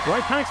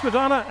 Right, thanks,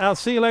 Madonna. I'll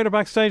see you later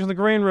backstage in the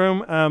green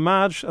room.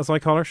 Madge, as I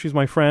call her, she's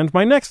my friend.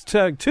 My next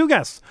two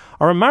guests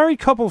are a married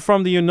couple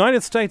from the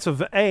United States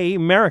of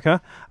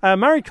America. A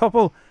married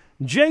couple,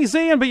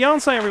 Jay-Z and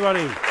Beyonce,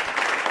 everybody.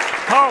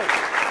 Oh,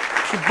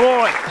 it's your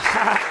boy.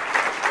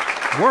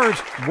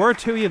 Word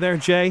to you there,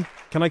 Jay.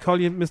 Can I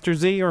call you Mr.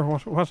 Z or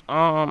what?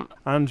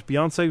 And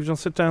Beyonce, you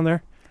just sit down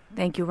there.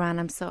 Thank you, Ron.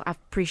 I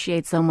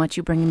appreciate so much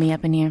you bringing me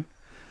up in here.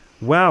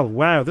 Well,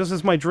 wow, this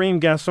is my dream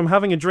guest. I'm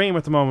having a dream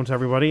at the moment,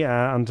 everybody.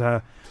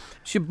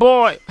 It's your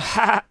boy.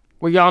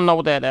 Well, y'all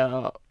know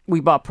that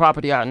we bought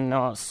property out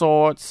in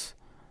Swords.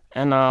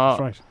 And that's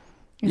right.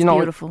 It's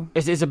beautiful.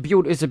 It's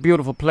a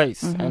beautiful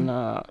place, and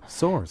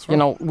Swords. You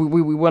know,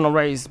 we want to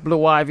raise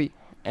Blue Ivy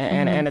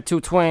and the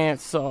 2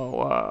 twins.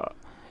 So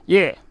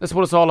yeah, that's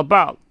what it's all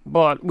about.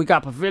 But we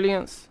got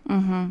pavilions.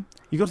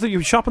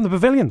 You shop in the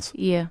pavilions?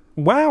 Yeah.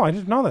 Wow, I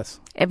didn't know this.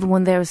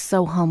 Everyone there is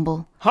so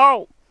humble.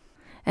 Ho!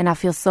 And I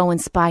feel so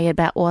inspired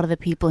by all of the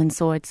people in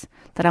Swords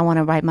that I want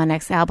to write my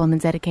next album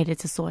and dedicate it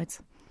to Swords.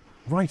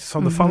 Right,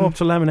 so the follow-up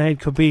to Lemonade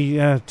could be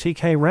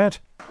TK Red.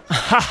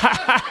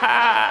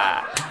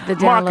 The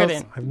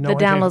Marketing.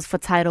 downloads for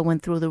Tidal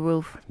went through the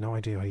roof. I have no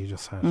idea what you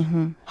just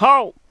said.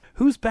 Ho!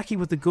 Who's Becky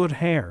with the good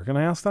hair? Can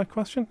I ask that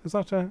question? Is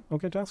that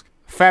okay to ask?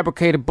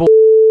 Fabricated bull.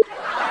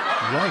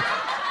 Right.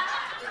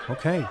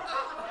 Okay.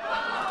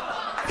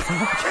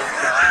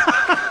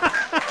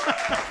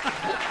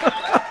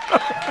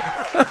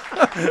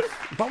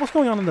 What was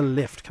going on in the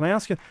lift? Can I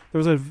ask you? There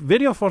was a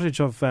video footage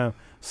of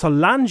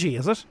Solange,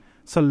 is it?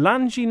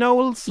 Solange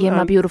Knowles? Yeah,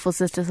 my beautiful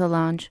sister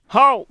Solange.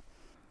 Ho!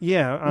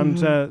 Yeah,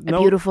 and a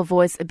beautiful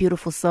voice, a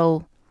beautiful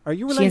soul. Are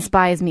you She related?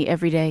 inspires me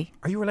every day.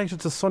 Are you related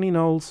to Sonny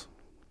Knowles,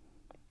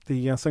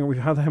 the singer? We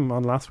had him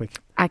on last week.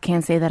 I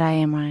can't say that I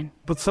am, Ryan.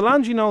 But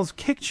Solange Knowles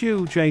kicked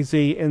you,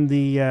 Jay-Z, in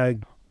the...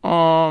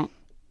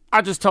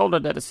 I just told her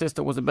that her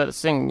sister was a better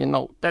singer. You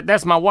know,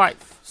 that's my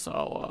wife.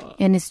 So.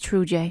 And it's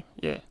true, Jay.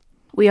 Yeah.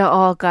 We are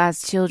all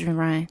God's children,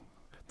 Ryan.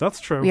 That's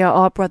true. We are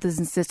all brothers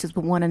and sisters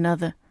with one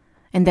another.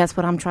 And that's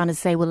what I'm trying to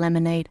say with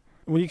Lemonade.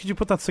 Well, could you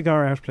put that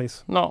cigar out,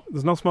 please? No.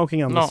 There's no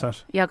smoking on this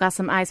set. Y'all got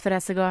some ice for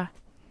that cigar?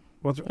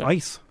 What's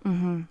ice?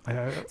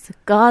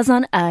 Cigars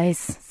on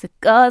ice.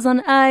 Cigars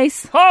on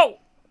ice. Ho!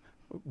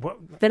 What?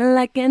 Feeling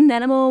like an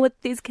animal with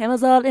these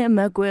cameras all in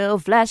my grill.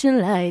 Flashing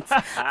lights.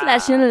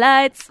 Flashing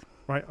lights.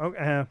 Right.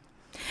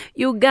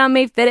 You got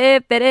me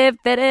fitted,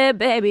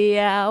 baby.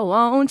 I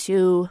want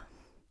you.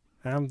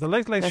 The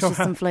Late Late That's Show. just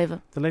some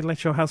flavor. The Late Late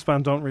Show house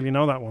band don't really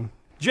know that one.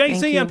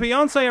 Jay-Z Thank and you.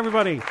 Beyonce,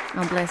 everybody.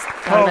 I'm blessed.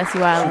 God bless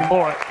you, Island.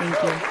 Boy.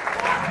 Thank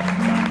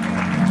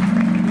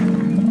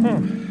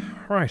you.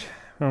 Right.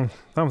 Well,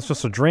 that was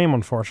just a dream,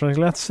 unfortunately.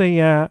 Let's see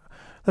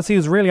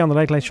who's really on the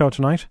Late Late Show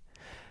tonight.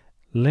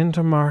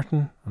 Linda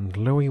Martin and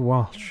Louis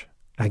Walsh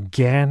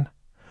again.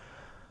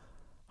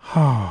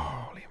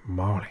 Holy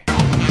moly!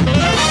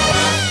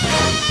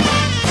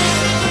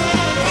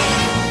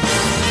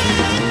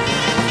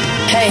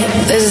 Hey,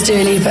 this is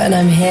Dua Lipa and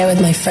I'm here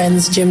with my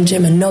friends Jim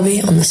and Nobby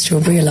on the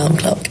Strawberry Alarm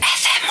Clock.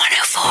 FM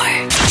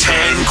 104.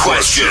 10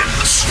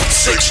 questions,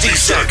 60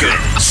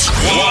 seconds,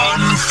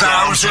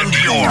 €1,000.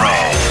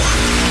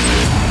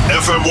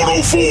 FM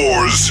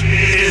 104's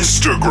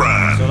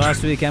Instagram. So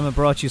last week Emma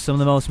brought you some of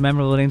the most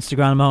memorable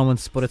Instagram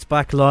moments, but it's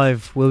back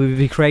live. Will we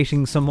be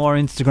creating some more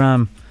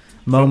Instagram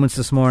moments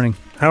this morning?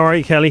 How are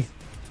you, Kelly?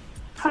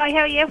 Hi, how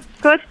are you?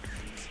 Good?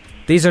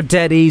 These are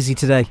dead easy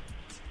today.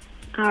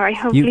 Alright,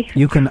 hopefully.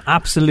 You can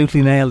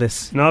absolutely nail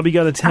this. Nobby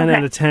got a 10 Okay.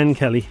 out of 10,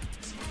 Kelly.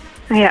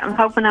 Yeah, I'm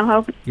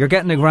hoping. You're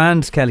getting a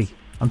grand, Kelly.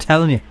 I'm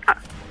telling you.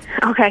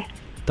 Okay,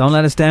 Don't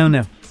let us down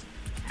now.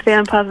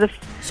 feeling positive.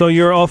 So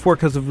you're off work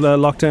because of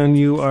lockdown.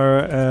 You are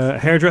a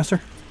hairdresser?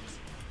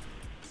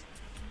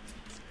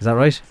 Is that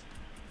right?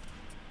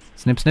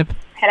 Snip, snip.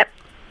 Hello.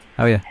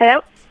 How are you?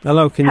 Hello?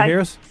 Hello, can you Hi. hear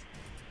us?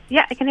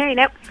 Yeah, I can hear you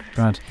now.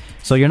 Grand.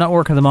 So you're not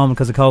working at the moment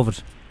because of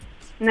COVID?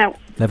 No.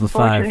 Level 5.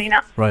 Fortunately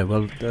not. Right,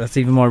 well, that's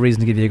even more reason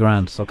to give you a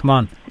grand. So come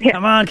on. Yeah.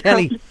 Come on,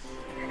 Kelly.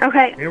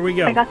 Okay. Here we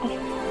go. I got this.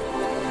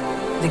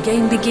 The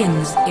game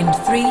begins in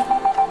 3,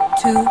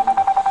 2,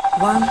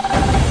 1.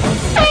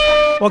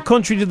 What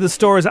country did the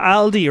stores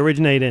Aldi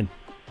originate in?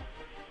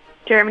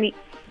 Germany.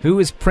 Who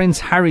is Prince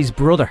Harry's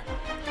brother?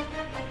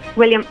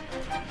 William.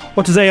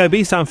 What does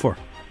AIB stand for?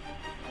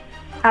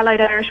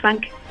 Allied Irish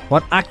Bank.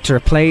 What actor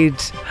played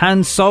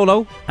Han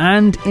Solo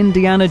and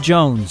Indiana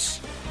Jones?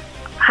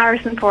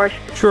 Harrison Ford.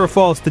 True or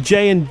false? The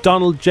J in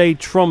Donald J.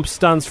 Trump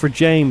stands for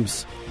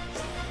James.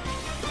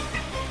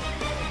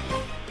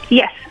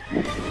 Yes.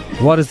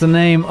 What is the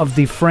name of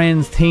the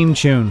Friends theme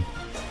tune?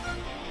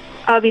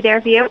 I'll be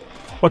there for you.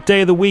 What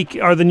day of the week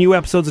are the new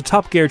episodes of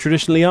Top Gear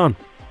traditionally on?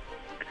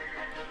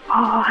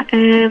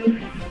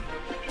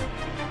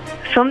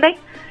 Sunday.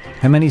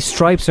 How many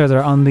stripes are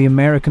there on the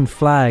American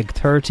flag?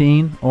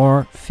 13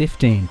 or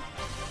 15?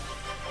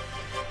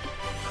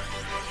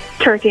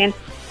 13.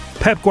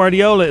 Pep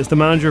Guardiola is the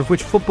manager of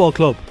which football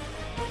club?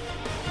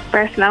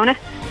 Barcelona.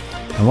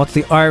 And what's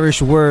the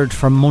Irish word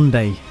for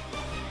Monday?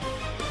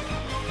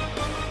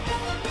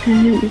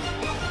 Oh,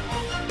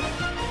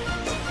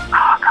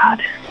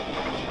 God.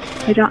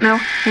 I don't know.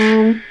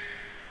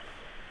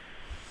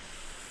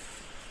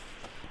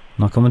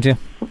 Not coming to you?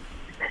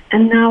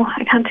 And no,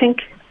 I can't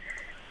think.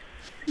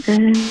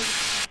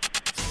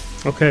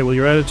 Okay, well,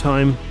 you're out of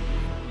time.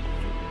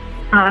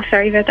 Oh,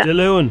 sorry about that.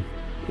 Deluan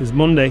is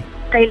Monday.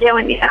 They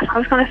doing, yeah. I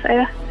was going to say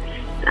that.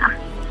 Nah.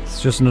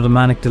 It's just another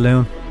manic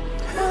Deloon.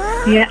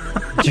 Yeah.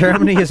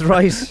 Germany is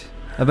right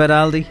about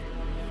Aldi.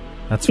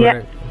 That's Yeah.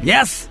 where.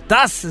 Yes,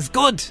 das is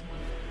good.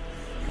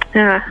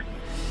 Yeah.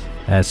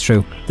 It's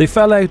true. They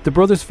fell out. The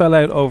brothers fell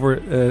out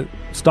over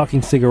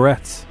stocking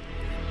cigarettes.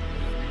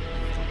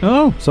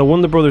 Oh. So one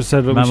of the brothers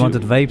said Man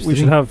wanted vapes, we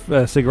did should he?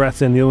 have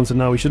cigarettes in. The other one said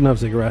no, we shouldn't have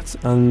cigarettes.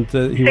 And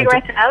he went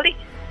Cigarettes and Aldi.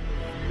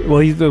 well,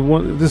 he's the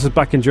one. This is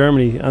back in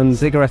Germany, and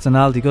Cigarettes and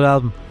Aldi, good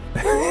album.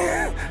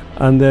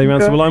 and he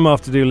went, well, I'm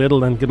off to do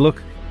Lidl then. Good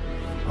luck.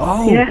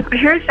 Oh. Yeah, I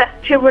heard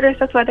that. Two brothers,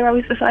 that's why they're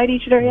always beside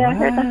each other. Yeah, I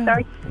heard that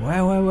story.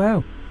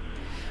 Wow.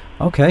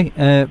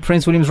 Okay,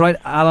 Prince William's right.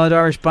 Allied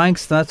Irish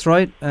Banks, that's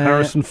right.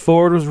 Harrison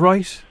Ford was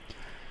right.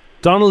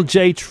 Donald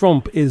J.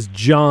 Trump is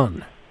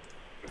John,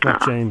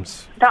 not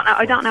James.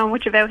 I don't know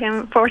much about him,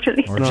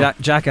 unfortunately. Or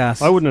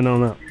Jackass. I wouldn't have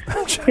known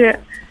that. Yeah.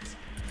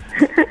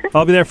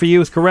 I'll be there for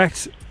you is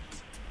correct.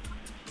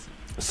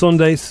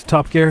 Sundays,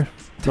 Top Gear.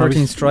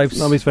 13 Stripes.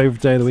 Nobby's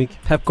favourite day of the week.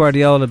 Pep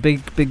Guardiola,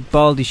 big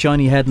baldy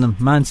shiny head in him.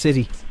 Man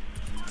City.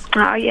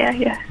 Oh,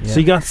 yeah. So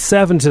you got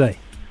 7 today.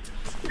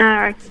 All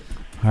right.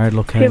 Hard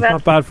luck, Too bad.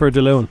 Not bad for a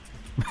Daloon.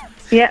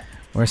 Yeah.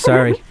 We're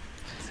sorry.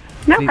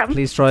 No problem.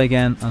 Please try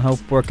again and hope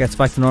work gets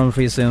back to normal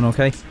for you soon,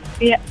 okay?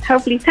 Yeah,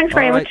 hopefully. Thanks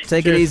very much.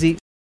 Take it easy.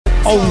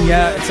 Oh,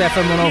 yeah, it's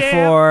FM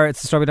 104.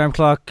 It's the Strawberry Alarm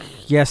Clock.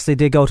 Yes, they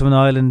did go to an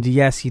island.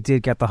 Yes, he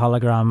did get the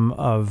hologram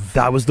of...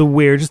 That was the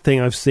weirdest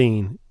thing I've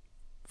seen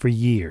for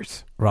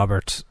years.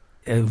 Robert.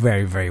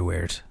 Very, very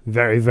weird.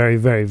 Very, very,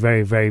 very,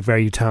 very, very,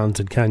 very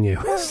talented, can you?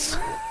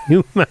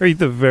 You married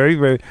the very,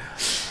 very...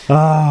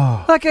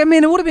 Oh. Like, I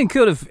mean, it would have been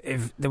cool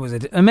if there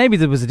was maybe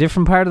there was a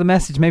different part of the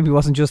message. Maybe it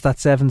wasn't just that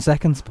 7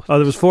 seconds. But there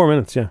was 4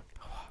 minutes, yeah.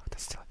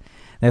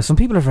 Now, some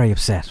people are very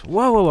upset.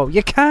 Whoa.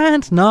 You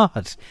can't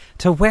nod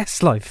to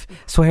Westlife.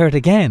 Swear it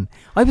again.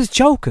 I was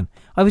joking.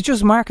 I was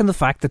just marking the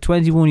fact that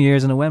 21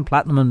 years and it went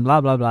platinum and blah,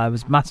 blah, blah. It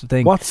was a massive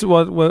thing. What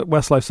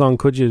Westlife song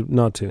could you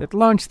nod to? It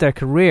launched their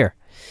career.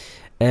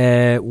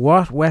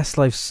 What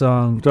Westlife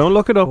song? Don't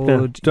look it up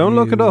now. Don't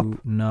look it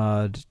up.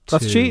 Nod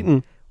That's to?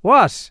 cheating.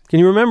 What? Can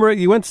you remember it?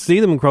 You went to see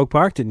them in Croke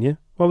Park, didn't you?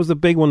 What was the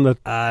big one that...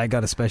 I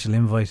got a special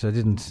invite. I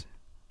didn't.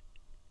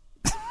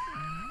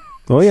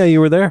 Oh, yeah, you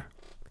were there.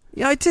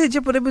 Yeah, I did, yeah,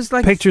 but it was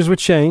like... Pictures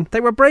with Shane. They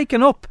were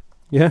breaking up.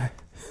 Yeah.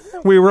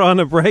 We were on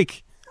a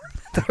break.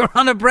 They were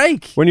on a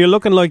break. When you're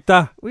looking like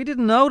that. We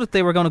didn't know that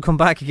they were going to come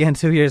back again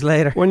 2 years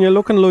later. When you're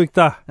looking like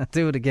that.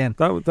 Do it again.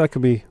 That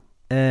could be...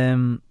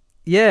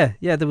 Yeah,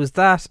 there was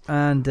that,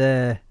 and...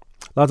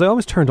 Lads, I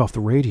always turned off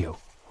the radio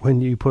when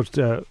you put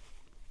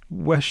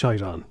West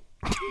Shite on.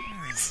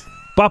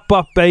 Bop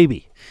Bop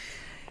Baby.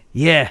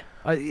 Yeah.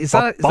 Is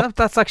that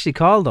that's actually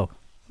called, though?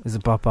 Is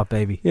it Bop Bop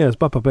Baby? Yeah, it's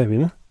Bop Bop Baby,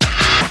 isn't it?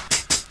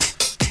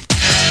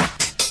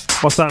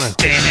 What's that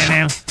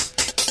now?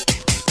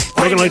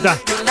 Looking like that.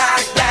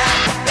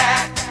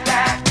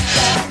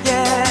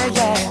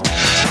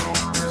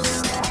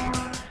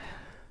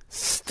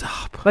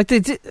 Stop. Like, they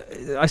did.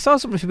 I saw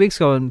something a few weeks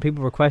ago and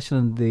people were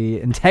questioning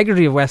the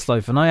integrity of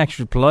Westlife, and I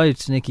actually replied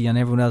to Nicky and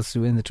everyone else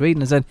who in the tweet,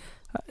 and I said,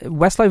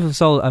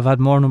 Westlife have had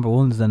more number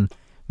ones than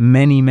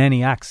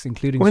many acts,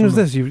 including when was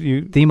this?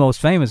 The most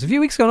famous. A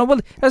few weeks ago. No, well,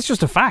 that's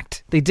just a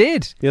fact. They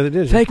did. Yeah, they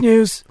did. Fake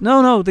news.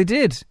 No, they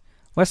did.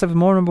 Westlife have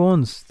more number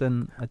ones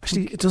than...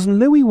 Actually, doesn't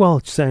Louis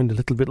Walsh sound a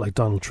little bit like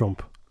Donald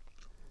Trump?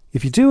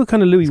 If you do a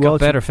kind of Louis Walsh...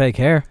 got better fake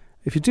hair.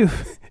 If you do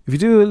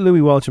a Louis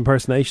Walsh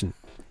impersonation,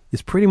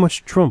 it's pretty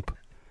much Trump.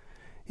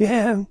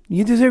 Yeah,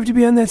 you deserve to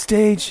be on that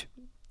stage.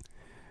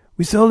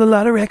 We sold a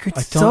lot of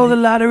records.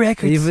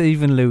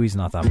 Even Louis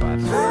not that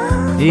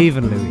bad.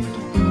 Even Louis.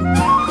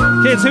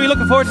 Kids, who are you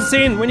looking forward to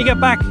seeing when you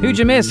get back? Who'd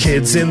you miss?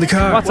 Kids in the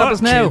car. What's up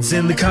us now? Kids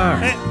in the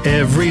car.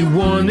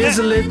 Everyone is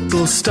a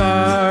little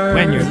star.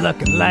 When you're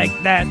looking like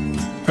that.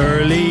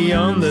 Early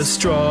on the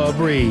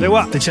Strawberry.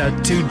 They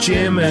chat to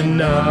Jim and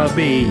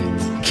Nobby.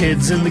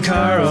 Kids in the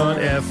car on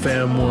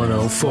FM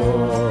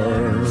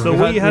 104. So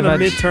we had a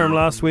midterm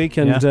last week,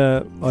 and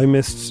I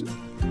missed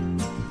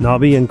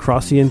Nobby and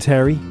Crossy and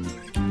Terry.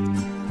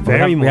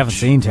 Very much. We haven't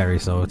seen Terry,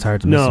 so it's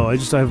hard to miss him.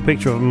 I have a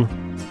picture of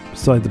him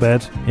beside the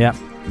bed. Yeah,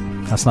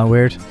 that's not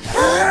weird.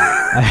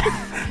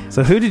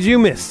 So who did you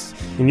miss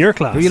in your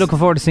class? Who are you looking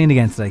forward to seeing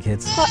again today,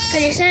 kids?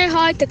 Can you say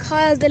hi to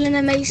Kyle, Dylan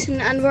and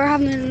Mason, and we're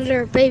having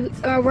another baby,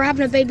 we're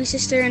having a baby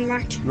sister in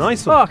March.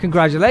 Nice one. Oh,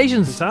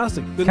 congratulations.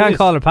 Fantastic. Good Can't news.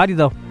 call her Paddy,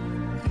 though.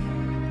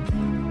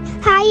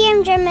 Hi,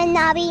 I'm Jim and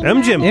Nobby.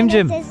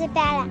 Jim. This is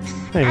Isabella.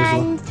 Hey,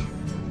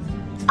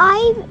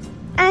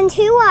 And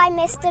who I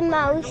miss the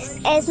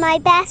most is my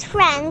best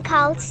friend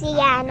called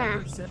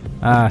Sienna.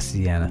 Ah,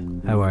 Sienna.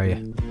 How are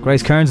you?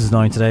 Grace Kearns is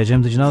 9 today,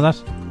 Jim. Did you know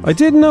that? I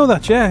didn't know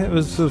that, yeah. It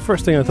was the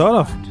first thing I thought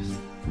of.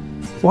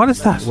 What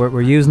is that?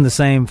 We're using the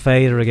same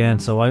fader again,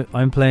 so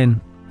I'm playing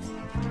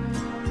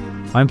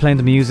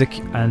the music,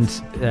 and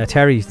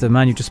Terry, the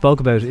man you just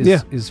spoke about,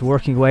 is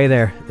working away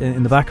there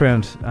in the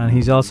background, and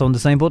he's also on the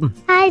same button.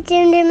 Hi,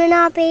 Jim and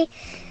Nobby.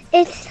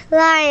 It's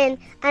Lauren,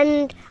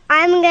 and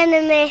I'm going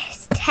to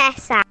miss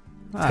Tessa.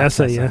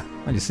 Tessa, yeah.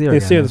 Well, you see her I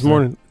again, see her this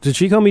morning. Did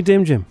she call me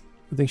Dim Jim?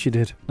 I think she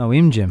did. No,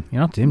 Im Jim.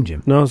 You're not Dim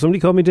Jim. No, somebody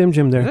called me Dim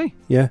Jim there. Really?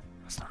 Yeah.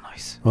 That's not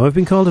nice. Oh, I've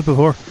been called it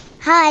before.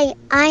 Hi,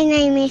 my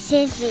name is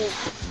Izzy.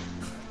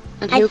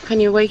 And who can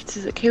you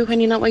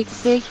not wait to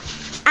see?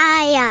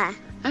 Aya.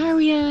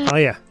 Aria. Oh,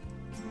 yeah.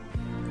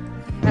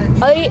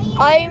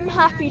 I'm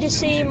happy to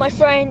see my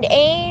friends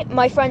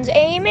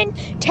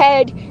Eamon,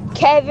 Ted,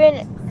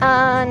 Kevin,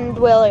 and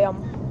William.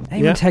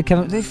 Eamon, Ted,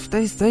 Kevin, they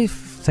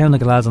sound like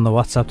the lads on the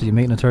WhatsApp that you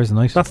meet on a Thursday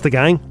night. That's the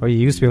gang. Or you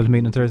used to be able to meet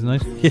on a Thursday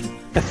night. Yeah.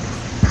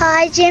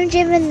 Hi, Jim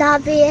and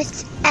Nobby,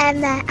 it's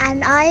Emma,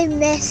 and I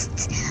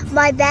missed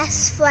my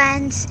best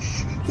friends,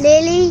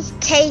 Lily,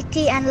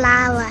 Katie, and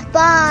Lara.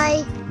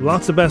 Bye.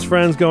 Lots of best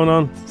friends going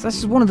on. So that's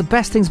just one of the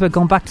best things about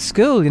going back to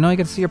school. You know, you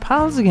get to see your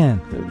pals again.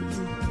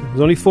 It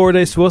was only 4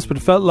 days to us, but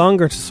it felt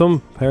longer to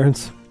some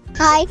parents.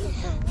 Hi,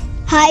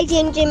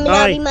 Jim and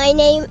Nobby. My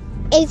name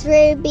is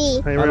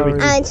Ruby. Hi, Ruby.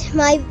 And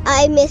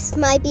I missed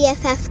my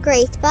BFF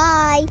Grace.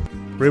 Bye.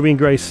 Ruby and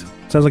Grace.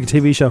 Sounds like a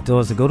TV show. That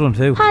was a good one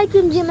too. Hi,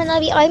 Jim and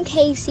Nobby. I'm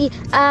Casey,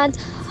 and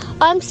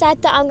I'm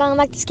sad that I'm going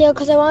back to school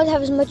because I won't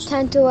have as much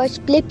time to watch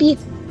Blippi.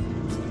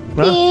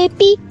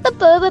 Blippi.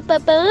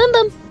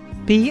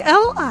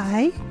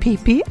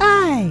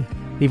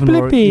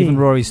 Blippi. Even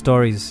Rory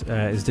Stories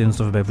is doing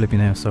stuff about Blippi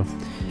now. So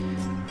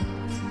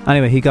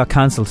anyway, he got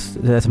cancelled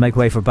to make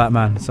way for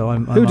Batman. So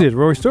Who did?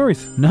 Rory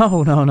Stories?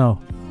 No.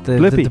 The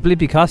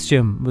Blippi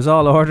costume was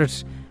all ordered.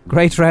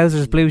 Grey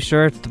trousers, blue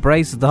shirt, the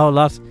braces, the whole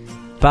lot.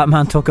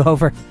 Batman took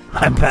over.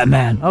 I'm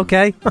Batman.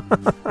 Okay,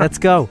 let's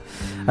go.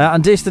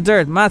 On Dish the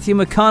Dirt, Matthew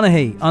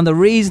McConaughey on the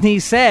reason he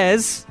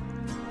says,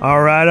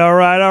 All right.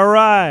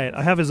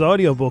 I have his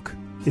audiobook.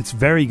 It's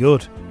very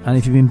good. And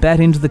if you've been bet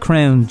into the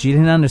crown,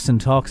 Gillian Anderson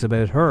talks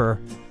about her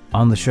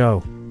on the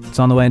show. It's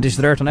on the way on Dish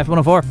the Dirt on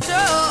F104.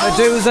 I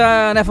do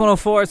on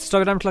F104. It's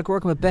Stogger Dermot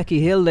working with Becky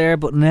Hill there,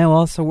 but now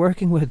also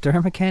working with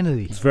Dermot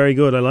Kennedy. It's very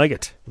good. I like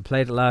it. We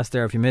played it last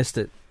there if you missed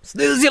it.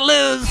 Snooze, you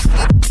lose.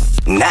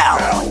 Now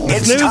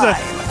it's time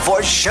for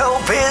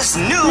Showbiz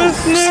News.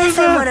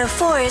 FM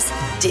 104's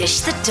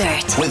Dish the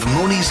Dirt. With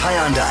Mooney's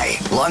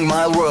Hyundai, Long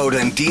Mile Road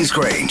and Dean's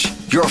Grange.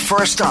 Your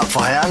first stop for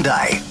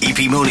Hyundai.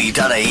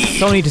 epmooney.ie.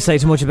 Don't need to say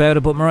too much about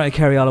it, but Mariah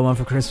Carey, All I Want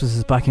for Christmas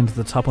is back into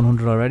the top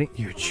 100 already.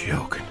 You're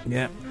joking.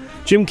 Yeah.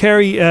 Jim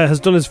Carrey has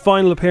done his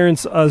final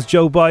appearance as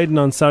Joe Biden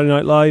on Saturday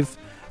Night Live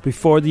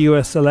before the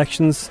US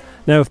elections.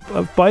 Now, if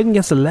Biden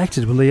gets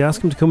elected, will they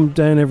ask him to come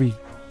down every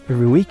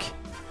week?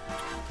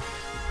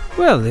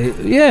 Well,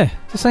 yeah,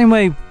 the same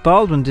way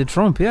Baldwin did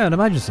Trump. Yeah, I'd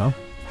imagine so.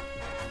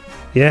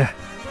 Yeah,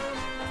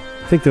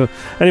 I think so.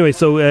 Anyway,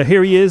 so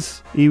here he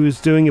is. He was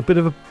doing a bit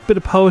of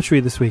poetry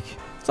this week.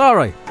 It's all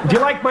right. Do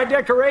you like my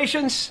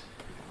decorations?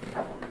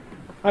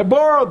 I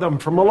borrowed them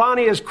from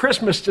Melania's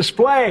Christmas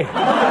display.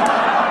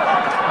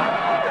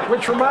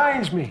 Which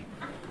reminds me,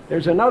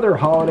 there's another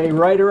holiday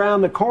right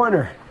around the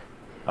corner.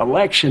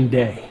 Election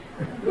Day.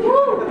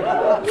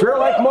 If you're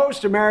like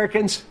most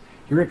Americans,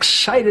 you're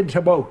excited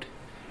to vote.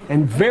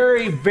 And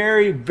very,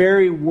 very,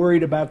 very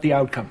worried about the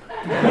outcome.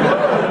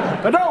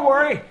 But don't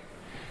worry.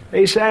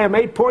 They say I'm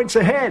 8 points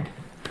ahead.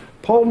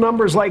 Poll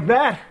numbers like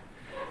that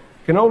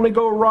can only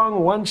go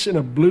wrong once in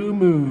a blue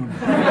moon.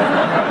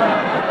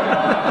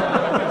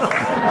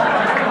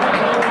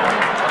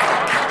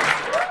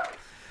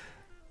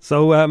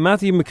 So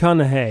Matthew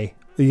McConaughey,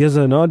 he has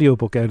an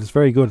audiobook out. It's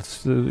very good.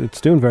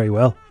 It's doing very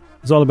well.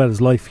 It's all about his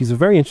life. He's a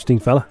very interesting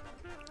fella.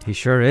 He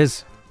sure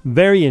is.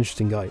 Very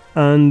interesting guy.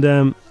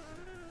 And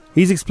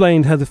he's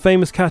explained how the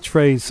famous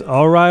catchphrase,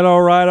 all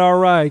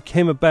right,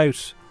 came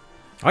about.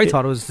 I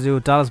thought it was to do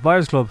with Dallas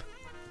Buyers Club.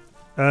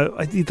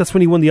 I think that's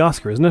when he won the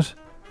Oscar, isn't it?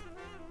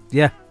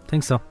 Yeah, I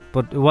think so.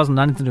 But it wasn't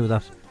anything to do with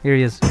that. Here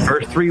he is.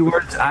 First 3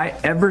 words I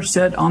ever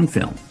said on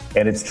film.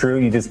 And it's true,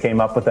 you just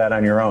came up with that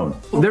on your own.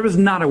 There was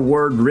not a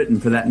word written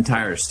for that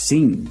entire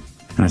scene.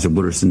 And I said,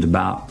 Wooderson's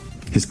about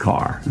his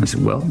car. I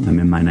said, well, I'm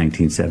in my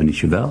 1970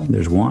 Chevelle.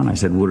 There's one. I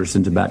said,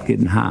 Wooderson's about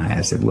getting high.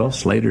 I said, well,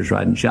 Slater's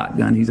riding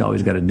shotgun. He's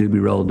always got a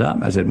doobie rolled up.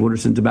 I said,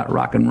 Wooderson's about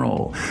rock and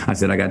roll. I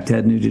said, I got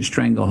Ted Nugent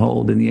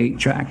Stranglehold in the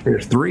 8-track.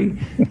 There's 3.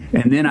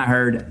 And then I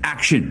heard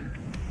action.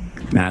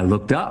 And I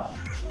looked up.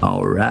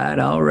 All right.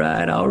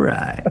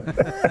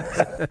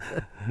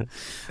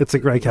 It's a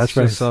great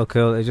catchphrase. It's so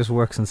cool. It just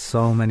works in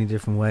so many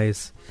different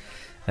ways.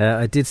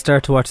 I did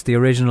start to watch the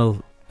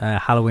original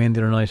Halloween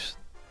the other night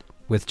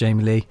with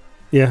Jamie Lee.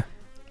 Yeah.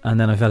 And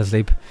then I fell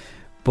asleep.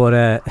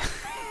 But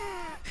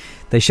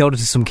they showed it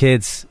to some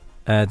kids,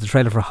 the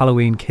trailer for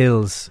Halloween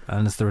Kills,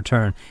 and it's the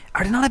return.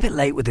 Are they not a bit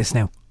late with this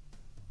now?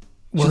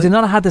 Well, should they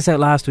not have had this out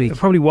last week? It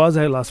probably was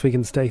out last week in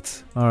the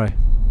States. Alright.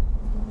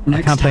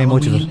 I can't play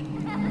much of it.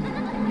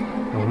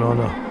 Oh,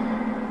 no.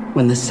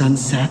 When the sun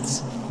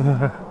sets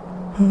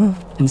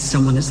and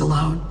someone is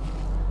alone.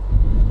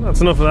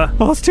 That's enough of that.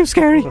 Oh, it's too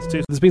scary.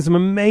 There's been some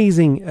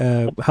amazing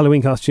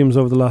Halloween costumes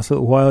over the last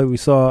little while. We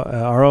saw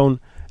our own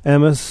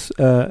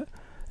Emma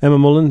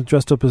Mullen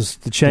dressed up as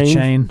the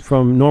chain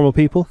from Normal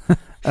People.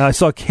 I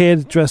saw a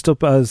kid dressed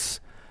up as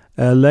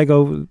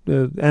Lego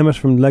Emmett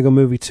from Lego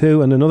Movie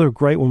 2, and another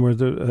great one where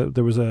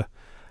there was a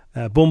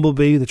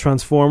Bumblebee, the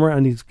Transformer,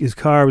 and his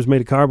car was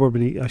made of cardboard,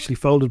 but he actually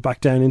folded back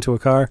down into a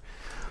car.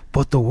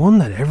 But the one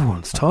that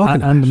everyone's talking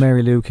about, and the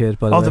Mary Lou kid,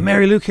 by the way. Oh, the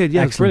Mary Lou kid,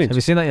 yeah, it's brilliant. Have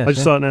you seen that yet? I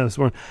just saw it now this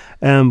morning.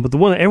 But the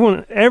one that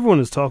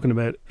everyone is talking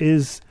about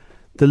is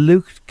the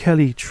Luke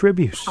Kelly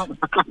tribute.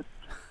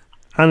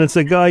 And it's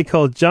a guy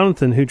called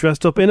Jonathan who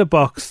dressed up in a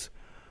box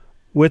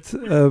with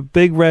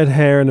big red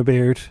hair and a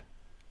beard.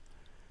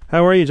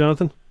 How are you,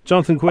 Jonathan?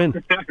 Jonathan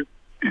Quinn.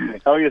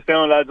 How are you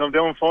doing, lads? I'm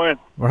doing fine.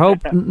 We're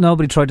hoping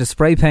nobody tried to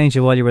spray paint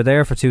you while you were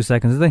there for 2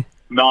 seconds, did they?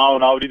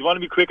 No, they'd want to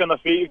be quick on the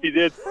feet if they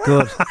did.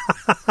 Good.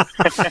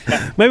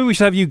 Maybe we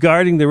should have you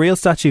guarding the real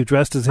statue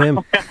dressed as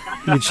him.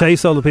 You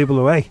chase all the people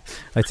away.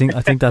 I think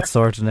that's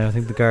sorted now. I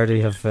think the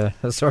Gardaí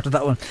have sorted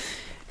that one.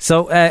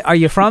 So, are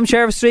you from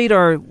Sheriff Street,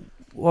 or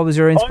what was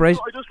your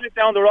inspiration? I just live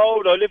down the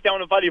road. I live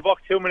down in Ballybuck,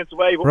 2 minutes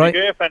away. But my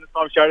girlfriend is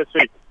from Sheriff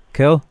Street.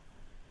 Cool.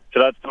 So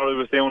that's what I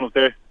was doing up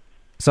there.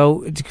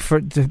 So, for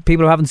the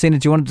people who haven't seen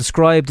it, do you want to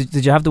describe?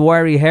 Did you have the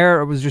wiry hair,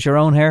 or was it just your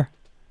own hair?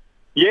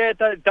 Yeah,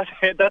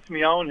 that's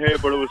my own hair,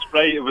 but it was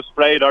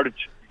sprayed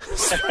orange.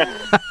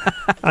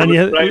 And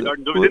it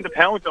was in the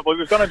pound shop. I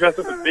was going to dress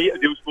up as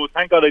Beetlejuice, but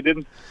thank God I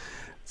didn't.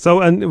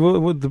 So, and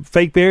the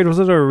fake beard, was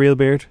it, or a real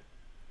beard?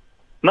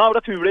 No,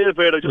 that's my real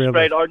beard. I just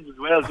sprayed orange as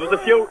well. There was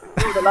a few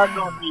of the lads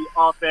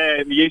off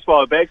the East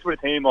Wall Bags for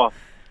the team or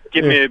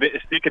giving me a bit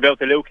of stick about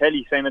the Luke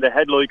Kelly, saying that they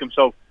head like him,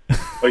 so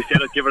I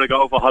said I'd give it a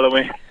go for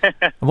Halloween.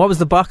 And what was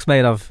the box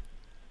made of?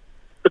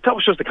 That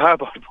was just a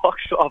cardboard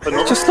box off.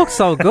 It just looked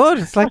so good.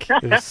 It's like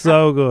it's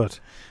so good.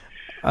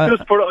 I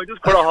just put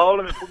a hole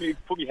in it,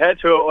 put my head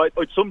through it.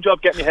 I'd some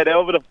job getting my head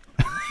over them.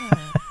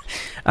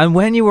 And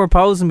when you were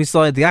posing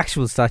beside the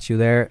actual statue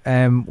there,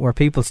 were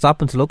people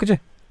stopping to look at you?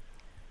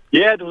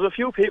 Yeah, there was a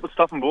few people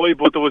stopping by,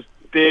 but there was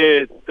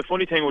the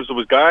funny thing was there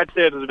was guards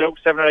there. There was about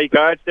 7 or 8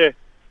 guards there.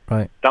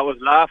 Right. That was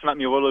laughing at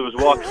me while I was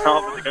walking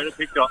off and I got a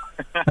picture.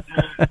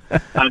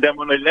 And then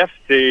when I left,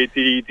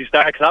 they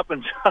started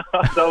clapping.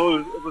 So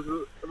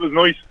it was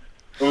nice.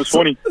 It was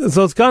funny.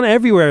 So it's gone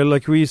everywhere.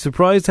 Like, were you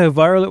surprised how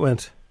viral it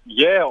went?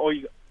 Yeah,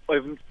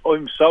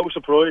 I'm so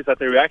surprised at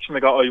the reaction I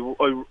got.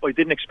 I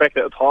didn't expect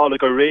it at all.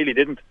 Like, I really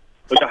didn't.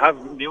 Like, I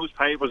have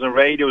newspapers and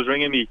radios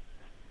ringing me.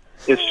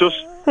 It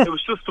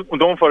was just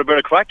done for a bit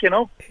of crack, you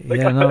know.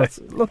 Like, yeah, no.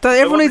 Look,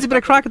 everyone needs a bit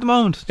of crack at the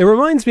moment. It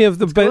reminds me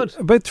of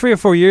about 3 or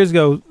 4 years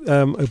ago,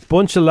 a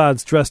bunch of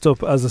lads dressed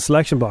up as a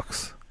selection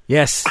box.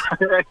 Yes.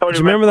 Do you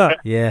remember that?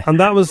 Yeah. And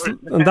that was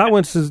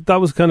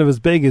kind of as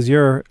big as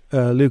your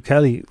Luke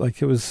Kelly. Like,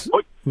 it was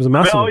a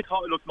massive. Well, I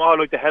thought it looked more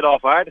like the head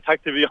off Art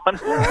Attack, to be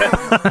honest.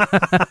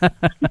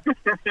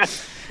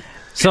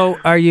 So,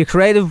 are you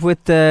creative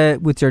with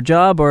your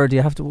job, or do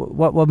you have to?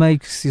 What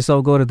makes you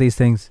so good at these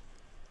things?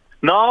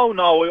 No,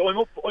 I'm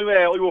up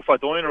for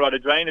Diner at a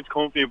drainage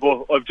company,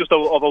 but I've just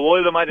of a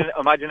wild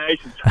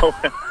imagination. So.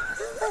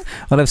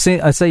 Well, I'd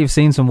say you've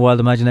seen some wild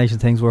imagination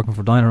things working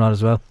for Dynarod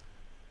as well.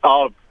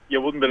 Oh,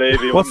 you wouldn't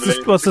believe it. What's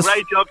a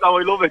great job, though.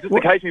 I love it. Just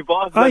in case me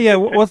boss. Oh yeah,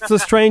 what's the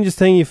strangest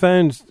thing you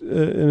found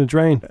in a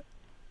drain?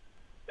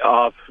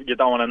 Oh, you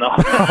don't want to know.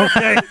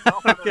 Okay.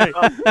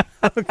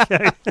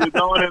 You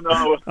don't want to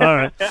know. All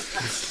right.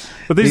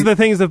 But these are the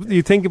things that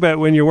you think about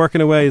when you're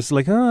working away. It's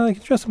like, I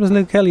can dress up as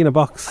Luke Kelly in a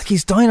box. Like,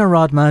 he's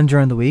Dynarod man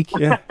during the week.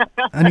 Yeah.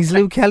 And he's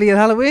Luke Kelly at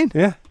Halloween.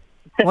 Yeah.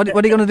 What are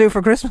you going to do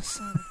for Christmas?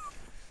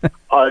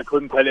 I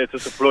couldn't tell you. It's a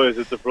surprise.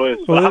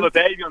 Well, I have a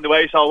baby on the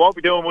way, so I won't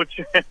be doing much.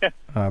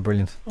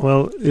 Brilliant.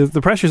 Well,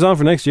 the pressure's on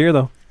for next year,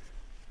 though.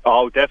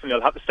 Oh, definitely.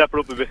 I'll have to step it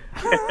up a bit.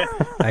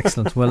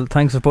 Excellent. Well,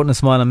 thanks for putting a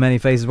smile on many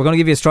faces. We're going to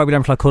give you a Strawberry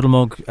Damn Flat Cuddle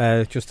mug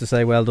just to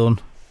say well done.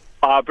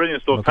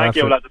 Brilliant stuff. Thank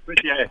you, lads.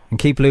 Appreciate it. And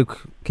keep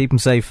Luke. Keep him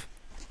safe.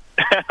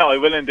 I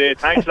will indeed.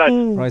 Thanks, lads.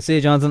 Right, see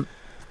you, Jonathan.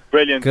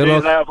 Brilliant. Good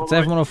luck. It's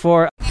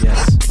FM104.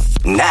 Yes.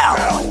 Now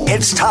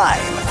it's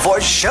time for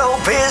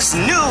Showbiz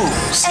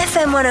News.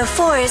 FM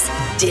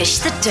 104's Dish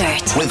the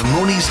Dirt. With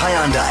Mooney's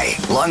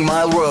Hyundai, Long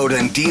Mile Road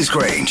and Dean's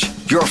Grange.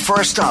 Your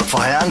first stop for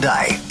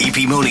Hyundai.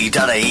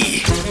 epmooney.ie.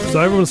 So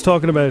everyone's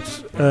talking about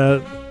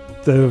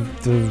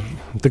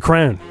the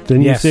Crown, the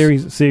new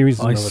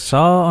series. I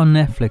saw on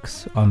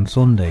Netflix on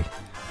Sunday.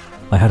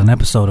 I had an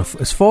episode of.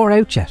 Is 4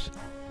 out yet?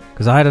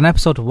 Because I had an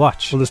episode to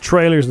watch. Well, there's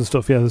trailers and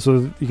stuff, yeah.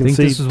 So you can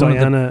see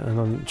Diana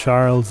and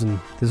Charles, and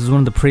this is one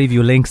of the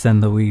preview links then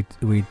that we'd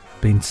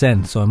been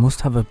sent. So I must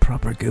have a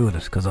proper go at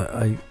it, because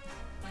I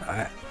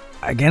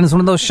again, it's one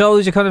of those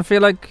shows you kind of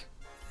feel like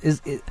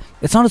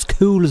it's not as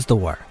cool as The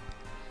Wire.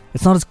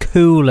 It's not as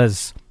cool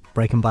as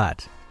Breaking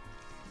Bad,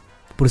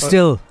 but it's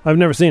still. I've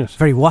never seen it.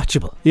 Very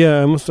watchable.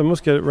 Yeah, I must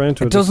get around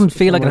to it. It doesn't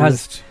feel like it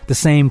has the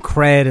same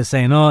cred as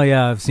saying, "Oh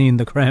yeah, I've seen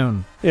The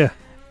Crown." Yeah,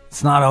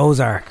 it's not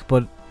Ozark,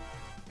 but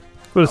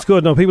it's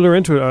good. No, people who are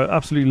into it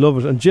absolutely love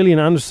it. And Gillian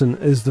Anderson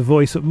is the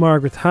voice of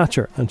Margaret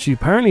Thatcher, and she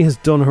apparently has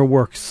done her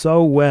work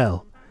so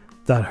well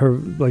that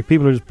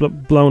people are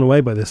just blown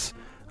away by this.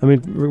 I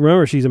mean,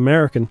 remember, she's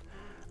American.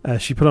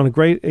 She put on a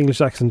great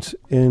English accent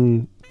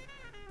in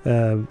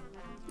The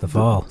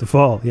Fall. The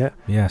Fall, yeah.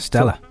 Yeah,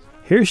 Stella. So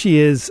here she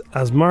is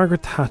as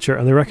Margaret Thatcher,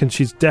 and they reckon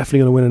she's definitely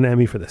going to win an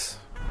Emmy for this.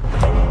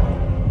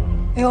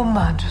 Your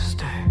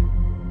Majesty,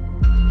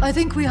 I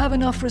think we have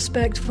enough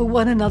respect for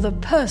one another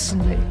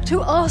personally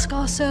to ask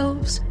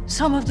ourselves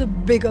some of the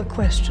bigger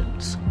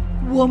questions,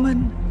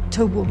 woman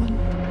to woman.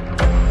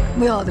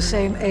 We are the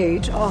same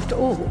age after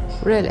all.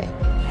 Really?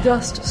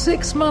 Just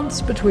 6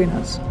 months between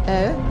us.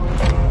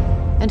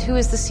 Oh? And who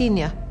is the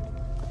senior?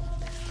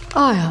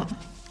 I am.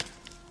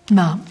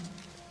 Ma'am.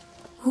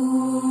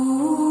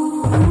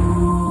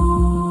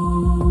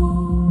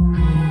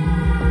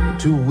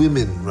 Two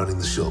women running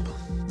the shop.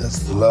 That's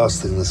the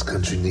last thing this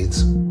country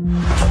needs.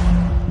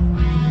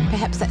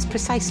 Perhaps that's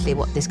precisely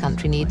what this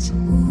country needs.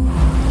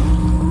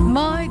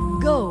 My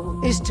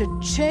goal is to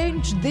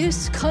change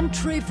this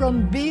country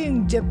from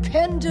being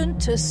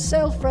dependent to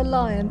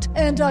self-reliant,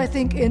 and I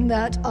think in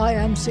that I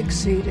am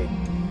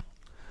succeeding.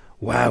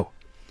 Wow.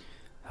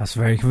 That's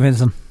very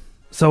convincing.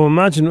 So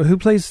imagine, who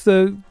plays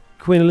the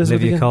Queen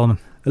Elizabeth Olivia again?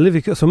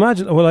 Colman. So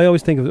imagine, well, I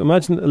always think of it,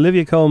 imagine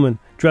Olivia Colman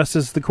dressed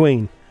as the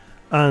Queen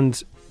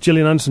and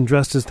Gillian Anderson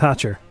dressed as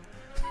Thatcher.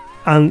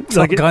 And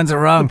all kinds of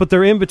wrong. But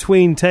they're in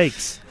between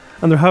takes.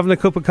 And they're having a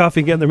cup of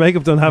coffee, getting their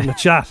makeup done, having a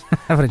chat.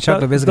 Having a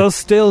chocolate biscuit. Those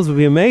stills would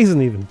be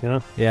amazing even, you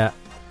know? Yeah.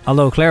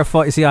 Although Claire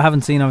Foy, you see, I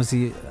haven't seen,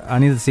 obviously,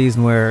 any of the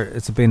season where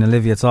it's been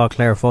Olivia. It's all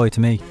Claire Foy to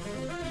me.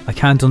 I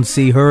can't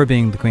unsee her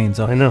being the Queen.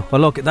 So I know.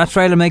 But look, that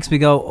trailer makes me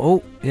go,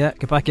 oh, yeah,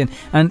 get back in.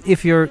 And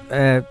if you're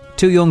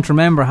too young to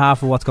remember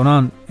half of what's going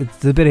on,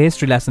 it's a bit of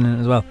history lesson in it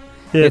as well.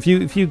 Yeah, if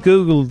you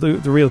Google the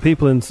real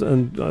people and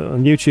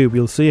on YouTube,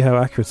 you'll see how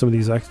accurate some of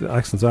these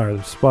accents are.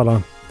 They're spot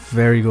on.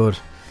 Very good.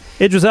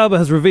 Idris Elba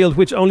has revealed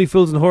which Only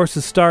Fools and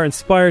Horses star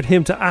inspired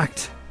him to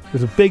act. It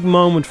was a big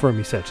moment for him,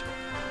 he said.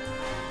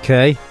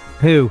 Okay.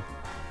 Who?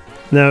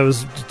 Now, it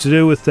was to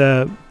do with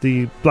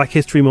the Black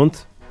History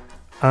Month,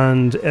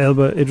 and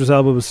Idris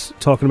Elba was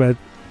talking about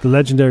the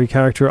legendary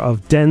character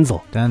of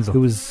Denzel, who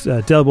was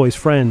Del Boy's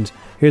friend.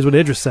 Here's what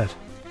Idris said.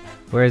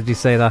 Where did he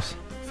say that?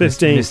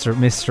 15.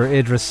 Mr.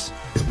 Idris.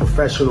 This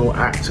professional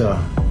actor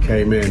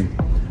came in.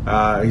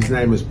 His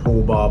name is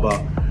Paul Barber.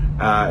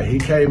 He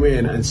came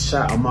in and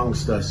sat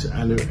amongst us,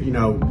 and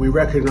we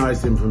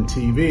recognised him from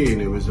TV,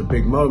 and it was a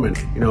big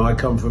moment. I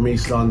come from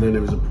East London.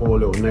 It was a poor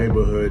little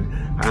neighbourhood,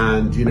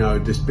 and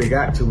this big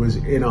actor was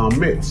in our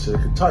midst. So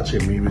I could touch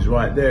him. He was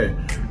right there,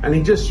 and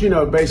he just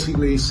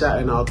basically sat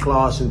in our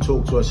class and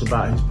talked to us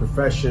about his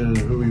profession and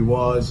who he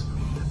was.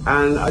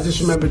 And I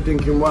just remember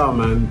thinking, wow,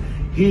 man,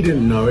 he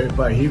didn't know it,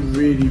 but he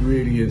really,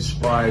 really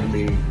inspired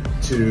me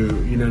to,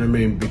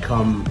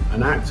 become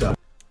an actor.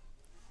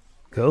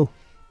 Cool.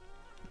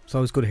 It's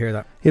always good to hear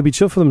that. He'll be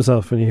chuffing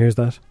himself when he hears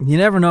that. You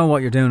never know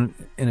what you're doing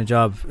in a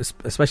job,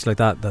 especially like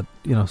that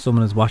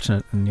someone is watching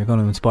it and you're going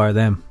to inspire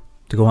them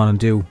to go on and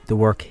do the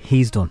work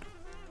he's done.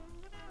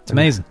 It's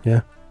amazing.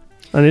 Yeah.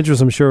 And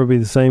Idris, I'm sure, will be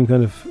the same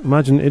kind of...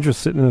 Imagine Idris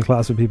sitting in a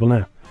class with people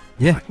now.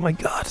 Yeah. Like, my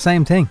God.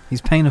 Same thing.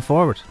 He's paying it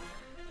forward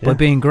by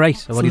being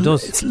great at what he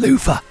does. It's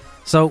loofah.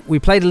 So we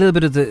played a little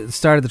bit of the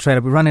start of the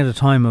trailer. We ran out of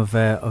time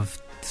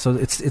so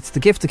it's the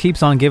gift that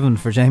keeps on giving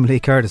for Jamie Lee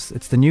Curtis.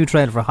 It's the new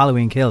trailer for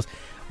Halloween Kills.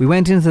 We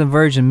went into the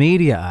Virgin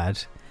Media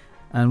ad,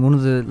 and one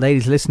of the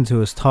ladies listening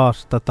to us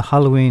thought that the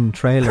Halloween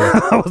trailer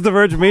was the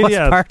Virgin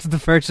Media ad. Part of the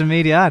Virgin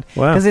Media ad.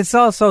 Wow. Because it's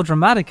all so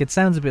dramatic, it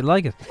sounds a bit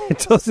like it. It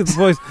does, it's the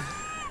voice.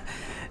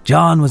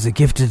 John was a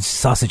gifted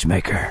sausage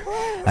maker,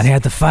 and he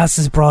had the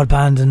fastest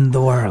broadband in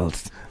the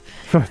world.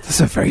 This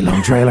is a very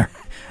long trailer.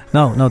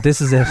 No,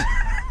 this is it.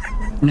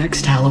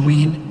 Next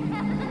Halloween,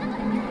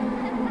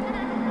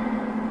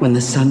 when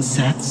the sun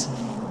sets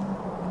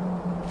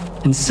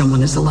and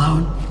someone is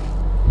alone,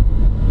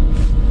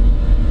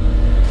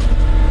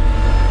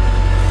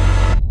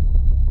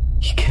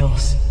 he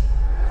kills.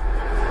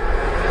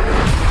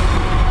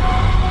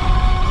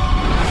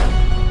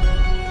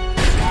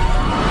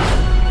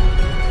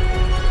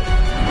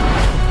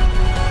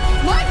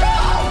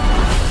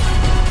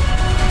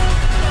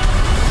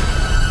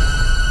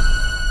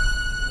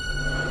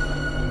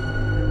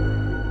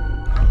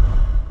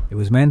 It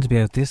was meant to be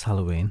out this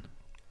Halloween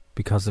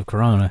because of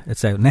Corona.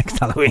 It's out next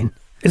Halloween.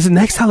 Is it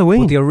next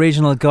Halloween? But the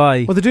original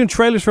guy... Well, they're doing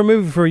trailers for a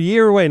movie for a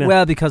year away now.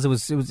 Well, because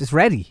it's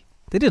ready.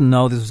 They didn't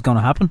know this was going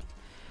to happen.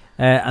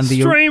 And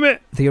Stream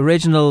it! The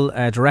original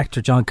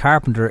director, John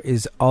Carpenter,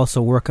 is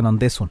also working on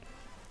this one.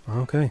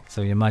 Okay.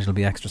 So you imagine it'll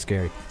be extra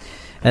scary.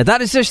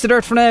 That is Dish the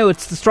Dirt for now.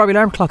 It's the Strawberry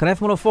Alarm Clock on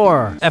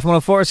F104.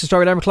 F104 is the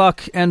Strawberry Alarm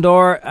Clock,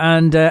 Endor.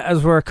 And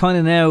as we're kind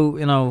of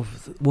now,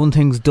 one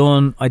thing's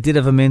done. I did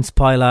have a mince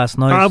pie last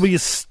night. Will you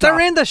stop?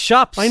 They're in the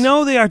shops. I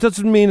know they are. That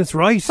doesn't mean it's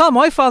right. It's not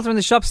my fault. They're in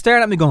the shop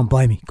staring at me going,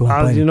 buy me. Go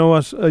on, buy me. You know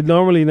what? I'd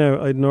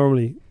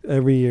normally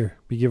every year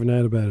be giving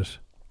out about it.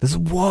 There's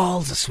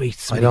walls of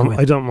sweets. I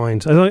don't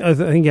mind. I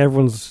think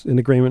everyone's in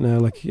agreement now.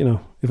 Like,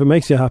 if it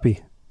makes you happy.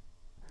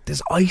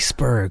 There's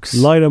icebergs.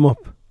 Light them up.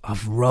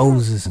 Of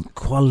Roses and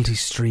Quality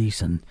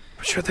Street and...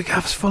 I'm sure the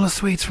gaff's full of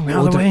sweets from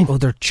Halloween.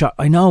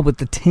 I know, but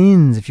the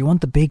tins, if you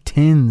want the big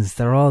tins,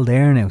 they're all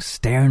there now,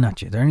 staring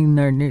at you. They're even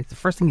there near the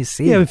first thing you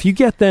see. Yeah, if you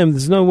get them,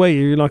 there's no way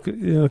you're not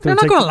going to They're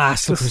not going to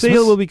last till the Christmas.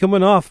 seal will be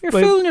coming off. You're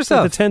fooling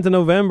yourself. The 10th of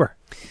November.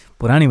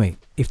 But anyway,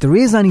 if there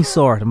is any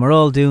sort, and we're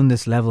all doing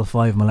this level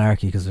 5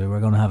 malarkey because we're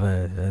going to have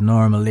a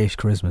normal-ish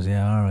Christmas,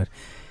 yeah, alright.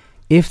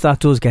 If that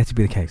does get to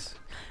be the case,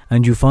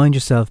 and you find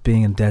yourself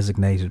being a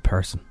designated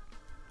person,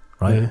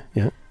 right?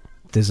 Yeah.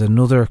 There's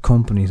another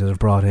company that have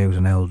brought out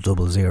an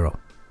L00.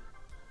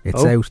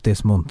 It's out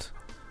this month.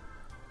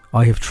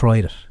 I have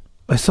tried it.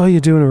 I saw you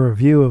doing a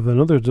review of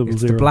another Double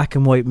It's Zero. the black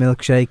and white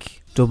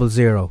milkshake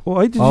 00.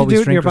 Why did you Always do it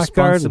in drink your back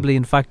garden? responsibly.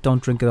 In fact,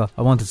 don't drink it all.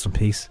 I wanted some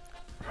peace.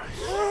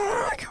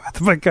 At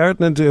the back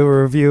garden and do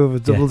a review of a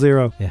Double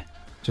Zero. Yeah.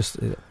 Just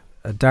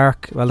a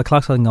dark... Well, the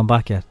clock's hadn't gone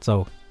back yet,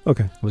 so...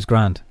 Okay. It was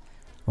grand.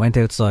 Went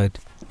outside.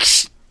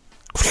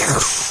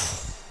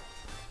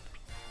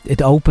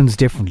 It opens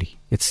differently.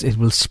 It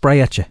will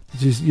spray at you.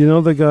 You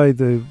know the guy,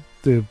 the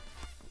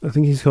I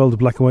think he's called the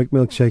black and white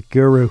milkshake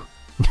guru.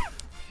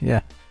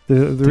 Yeah.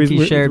 The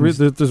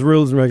reason there's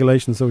rules and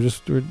regulations, so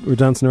we're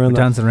dancing around.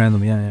 We're dancing around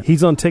them. Yeah.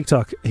 He's on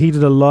TikTok. He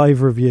did a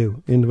live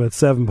review in about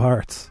 7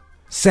 parts.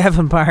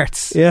 7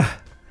 parts. Yeah.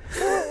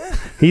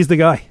 He's the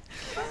guy.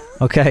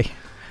 Okay.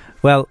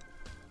 Well,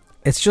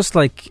 it's just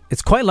like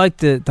it's quite like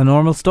the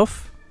normal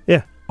stuff.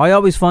 Yeah. I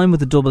always find with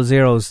the Double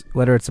Zeros,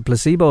 whether it's a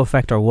placebo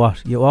effect or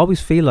what, you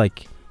always feel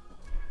like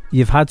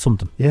you've had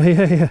something.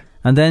 Yeah.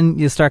 And then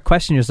you start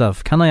questioning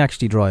yourself, can I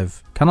actually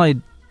drive? Can I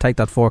take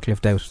that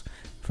forklift out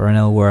for an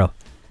L whirl?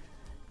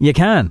 You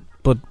can,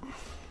 but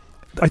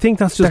I think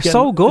that's just they're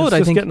so good.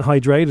 I think getting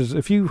hydrated.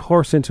 If you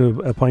horse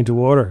into a pint of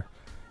water,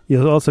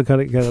 you'll also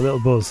kind of get a little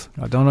buzz.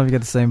 I don't know if you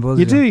get the same buzz.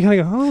 You do. You kind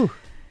of go, oh.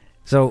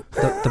 So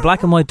the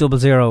black and white Double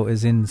Zero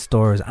is in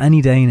stores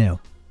any day now.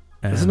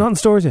 Is it not in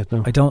stores yet?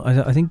 No.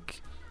 I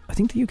think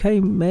the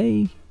UK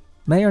may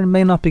or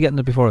may not be getting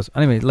it before us.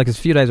 Anyway, like it's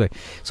a few days away.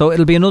 So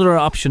it'll be another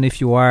option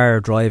if you are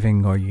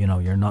driving or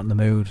you're not in the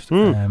mood.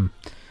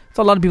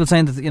 So a lot of people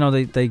saying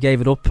that they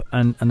gave it up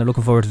and they're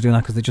looking forward to doing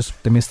that because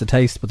they miss the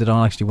taste, but they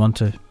don't actually want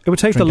to. It would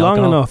take the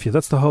longing off you.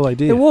 That's the whole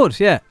idea. It would,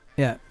 yeah.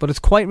 But it's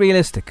quite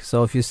realistic.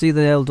 So if you see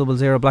the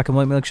L00 black and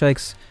white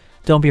milkshakes,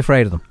 don't be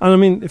afraid of them. And I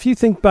mean, if you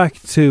think back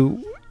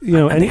to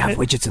and they have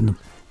widgets in them.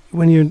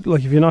 When you're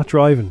like, if you're not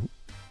driving,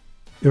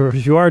 or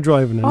if you are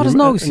driving,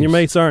 and your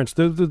mates aren't,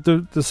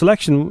 the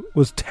selection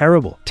was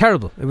terrible.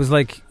 Terrible. It was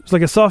like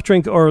a soft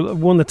drink or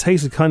one that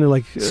tasted kind of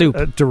like soup,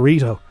 a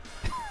Dorito.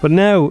 But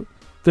now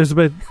there's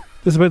about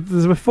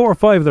 4 or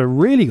 5 that are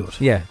really good.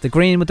 Yeah, the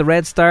green with the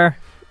red star.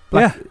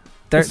 They're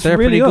really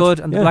pretty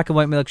good. And the black and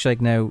white milkshake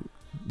now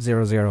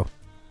 00.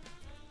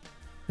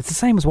 It's the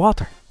same as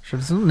water. Sure,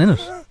 there's nothing in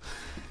it.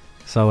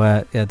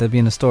 So they'll be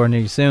in a store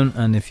near you soon.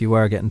 And if you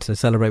are getting to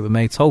celebrate with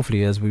mates,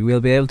 hopefully, as we will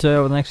be able to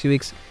over the next few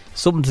weeks,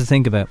 something to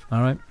think about.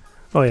 All right.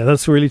 Oh yeah,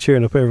 that's really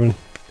cheering up everyone.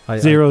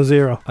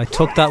 0-0. I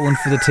took that one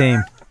for the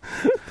team.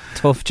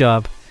 Tough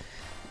job.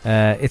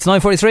 It's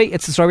 9:43.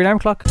 It's the Strawberry Alarm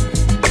Clock.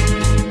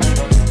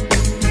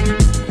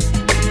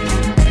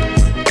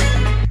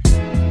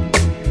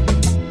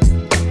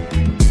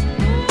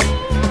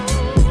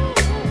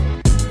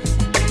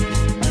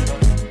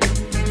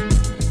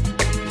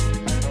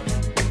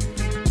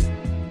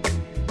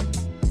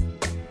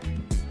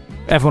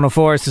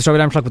 F104, it's the Strawberry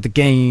Alarm Clock with the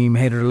game.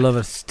 Hate it or love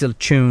it, still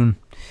tune.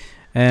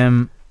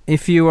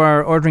 If you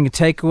are ordering a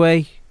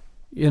takeaway,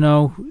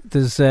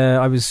 there's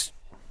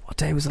what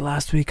day was it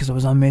last week? Because I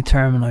was on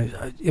midterm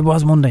and it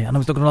was Monday, and I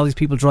was looking at all these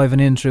people driving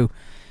in through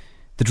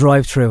the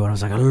drive-through, and I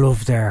was like, I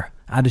love their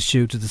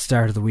attitude to the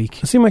start of the week.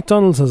 I see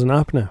McDonald's has an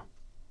app now.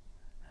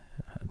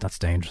 That's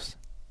dangerous.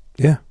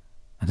 Yeah,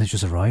 and it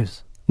just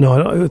arrives.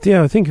 No, I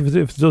think if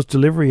it does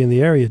delivery in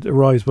the area, it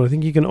arrives. But I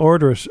think you can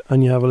order it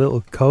and you have a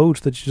little code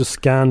that you just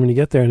scan when you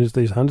get there and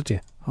they just hand it to you.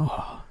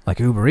 Oh, like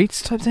Uber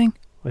Eats type thing?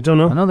 I don't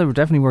know. I know they were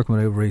definitely working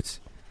with Uber Eats.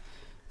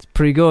 It's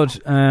pretty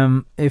good.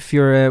 If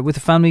you're with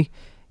a family,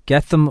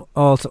 get them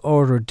all to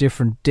order a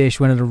different dish.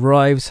 When it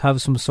arrives,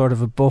 have some sort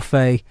of a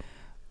buffet.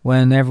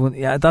 When everyone...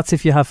 Yeah, that's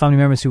if you have family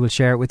members who will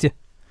share it with you.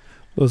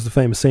 That was the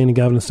famous saying in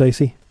Gavin and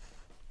Stacey.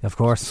 Of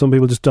course. Some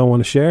people just don't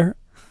want to share.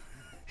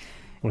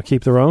 Want to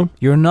keep their own?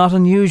 You're not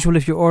unusual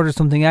if you order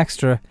something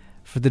extra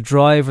for the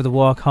drive or the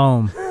walk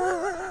home.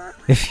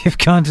 If you've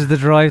gone to the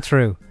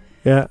drive-through.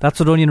 Yeah. That's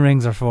what onion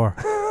rings are for.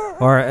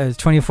 Or a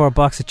 24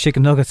 box of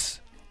chicken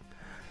nuggets.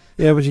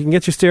 Yeah, but you can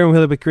get your steering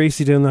wheel a bit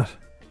greasy doing that.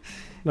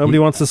 Nobody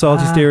wants the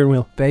salty steering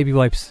wheel. Baby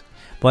wipes.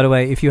 By the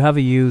way, if you have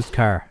a used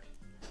car,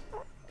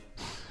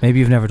 maybe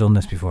you've never done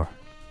this before.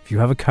 If you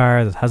have a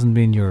car that hasn't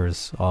been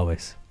yours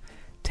always,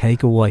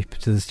 take a wipe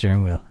to the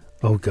steering wheel.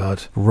 Oh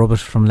God. Rub it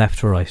from left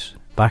to right,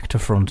 back to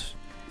front,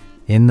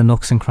 in the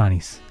nooks and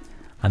crannies,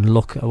 and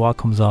look at what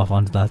comes off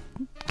onto that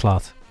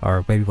cloth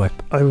or baby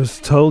wipe. I was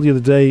told the other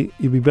day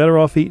you'd be better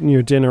off eating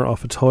your dinner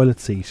off a toilet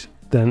seat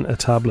than a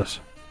tablet.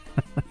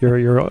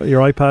 your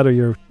iPad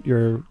or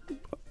your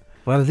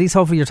well, at least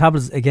hopefully your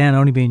tablet's again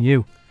only being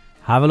you.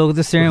 Have a look at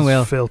the steering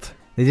wheel. Filth.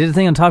 They did a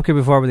thing on Top Gear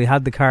before where they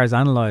had the cars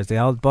analysed. They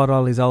all bought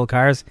all these old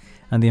cars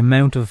and the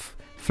amount of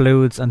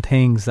fluids and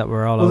things that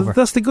were all over.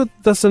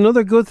 That's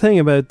another good thing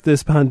about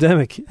this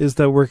pandemic is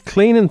that we're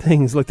cleaning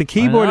things. Like the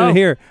keyboard in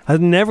here has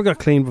never got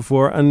cleaned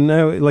before, and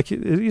now like it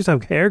used to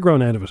have hair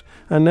growing out of it,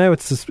 and now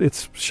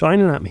it's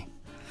shining at me.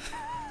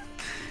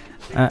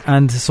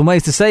 And some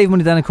ways to save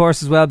money then, of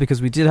course, as well,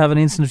 because we did have an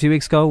incident a few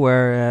weeks ago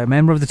where a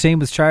member of the team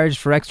was charged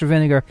for extra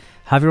vinegar.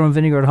 Have your own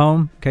vinegar at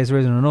home in case there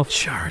isn't enough.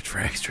 Charge for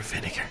extra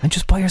vinegar. And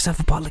just buy yourself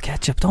a bottle of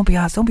ketchup. Don't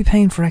be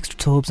paying for extra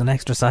tubs and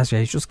extra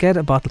sachets. Just get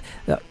a bottle.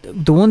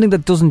 The one thing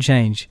that doesn't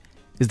change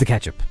is the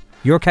ketchup.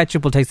 Your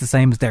ketchup will taste the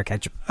same as their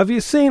ketchup. Have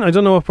you seen, I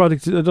don't know what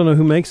product, I don't know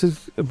who makes it,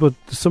 but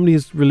somebody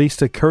has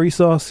released a curry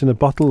sauce in a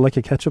bottle, like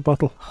a ketchup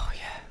bottle. Oh,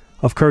 yeah.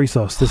 Of curry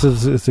sauce.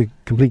 It's a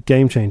complete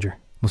game changer.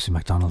 Must be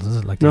McDonald's, is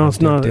it? Like no,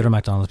 it's not. The other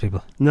McDonald's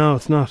people. No,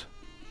 it's not.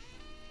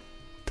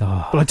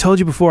 Oh. But I told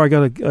you before I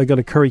got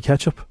a curry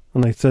ketchup.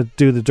 And I said,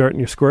 do the dirt in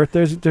your squirt.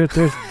 There's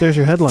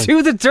your headline.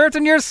 Do the dirt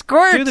in your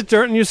squirt. Do the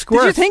dirt in your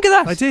squirt. Did you think of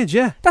that? I did,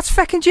 yeah. That's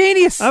fucking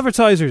genius.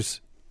 Advertisers,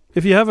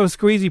 if you have a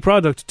squeezy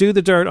product, do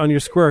the dirt on your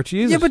squirt.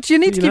 Use it. Yeah, but you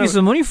need to give you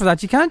some money for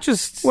that. You can't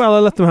just... Well,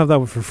 I'll let them have that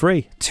one for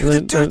free. Do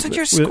the dirt on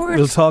your squirt.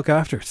 We'll talk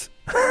afterwards.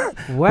 Wow.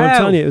 But I'm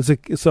telling you, it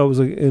was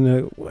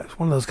in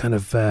one of those kind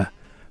of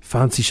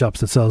fancy shops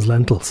that sells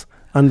lentils.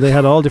 And they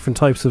had all different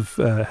types of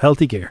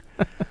healthy gear.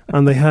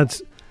 And they had...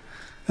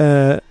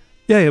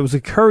 it was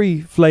a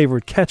curry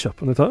flavoured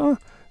ketchup. And I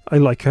thought, I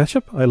like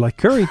ketchup. I like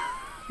curry.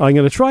 I'm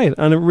going to try it.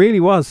 And it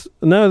really was.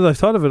 Now that I've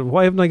thought of it,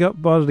 why haven't I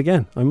bought it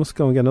again? I must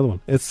go and get another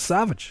one. It's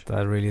savage.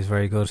 That really is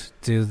very good.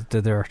 Do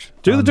the dirt.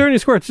 Do the dirt in your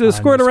squirt.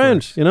 Squirt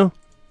around, you know.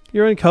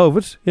 You're in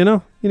COVID, you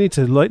know. You need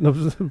to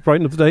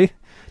brighten up the day.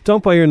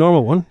 Don't buy your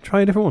normal one.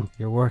 Try a different one.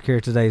 Your work here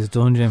today is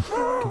done, Jim.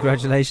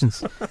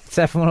 Congratulations. It's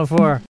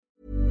F104.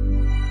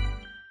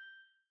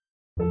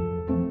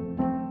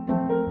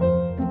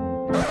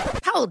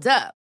 Hold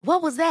up.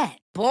 What was that?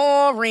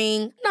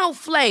 Boring. No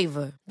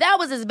flavor. That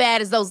was as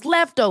bad as those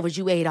leftovers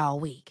you ate all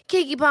week.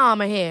 Keke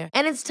Palmer here.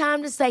 And it's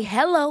time to say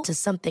hello to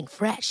something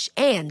fresh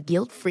and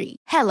guilt-free.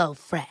 Hello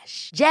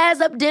Fresh. Jazz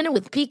up dinner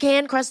with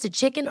pecan-crusted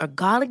chicken or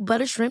garlic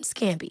butter shrimp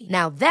scampi.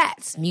 Now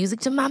that's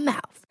music to my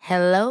mouth.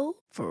 Hello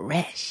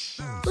Fresh.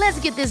 Let's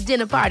get this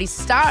dinner party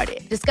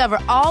started. Discover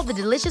all the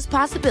delicious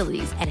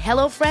possibilities at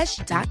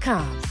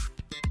HelloFresh.com.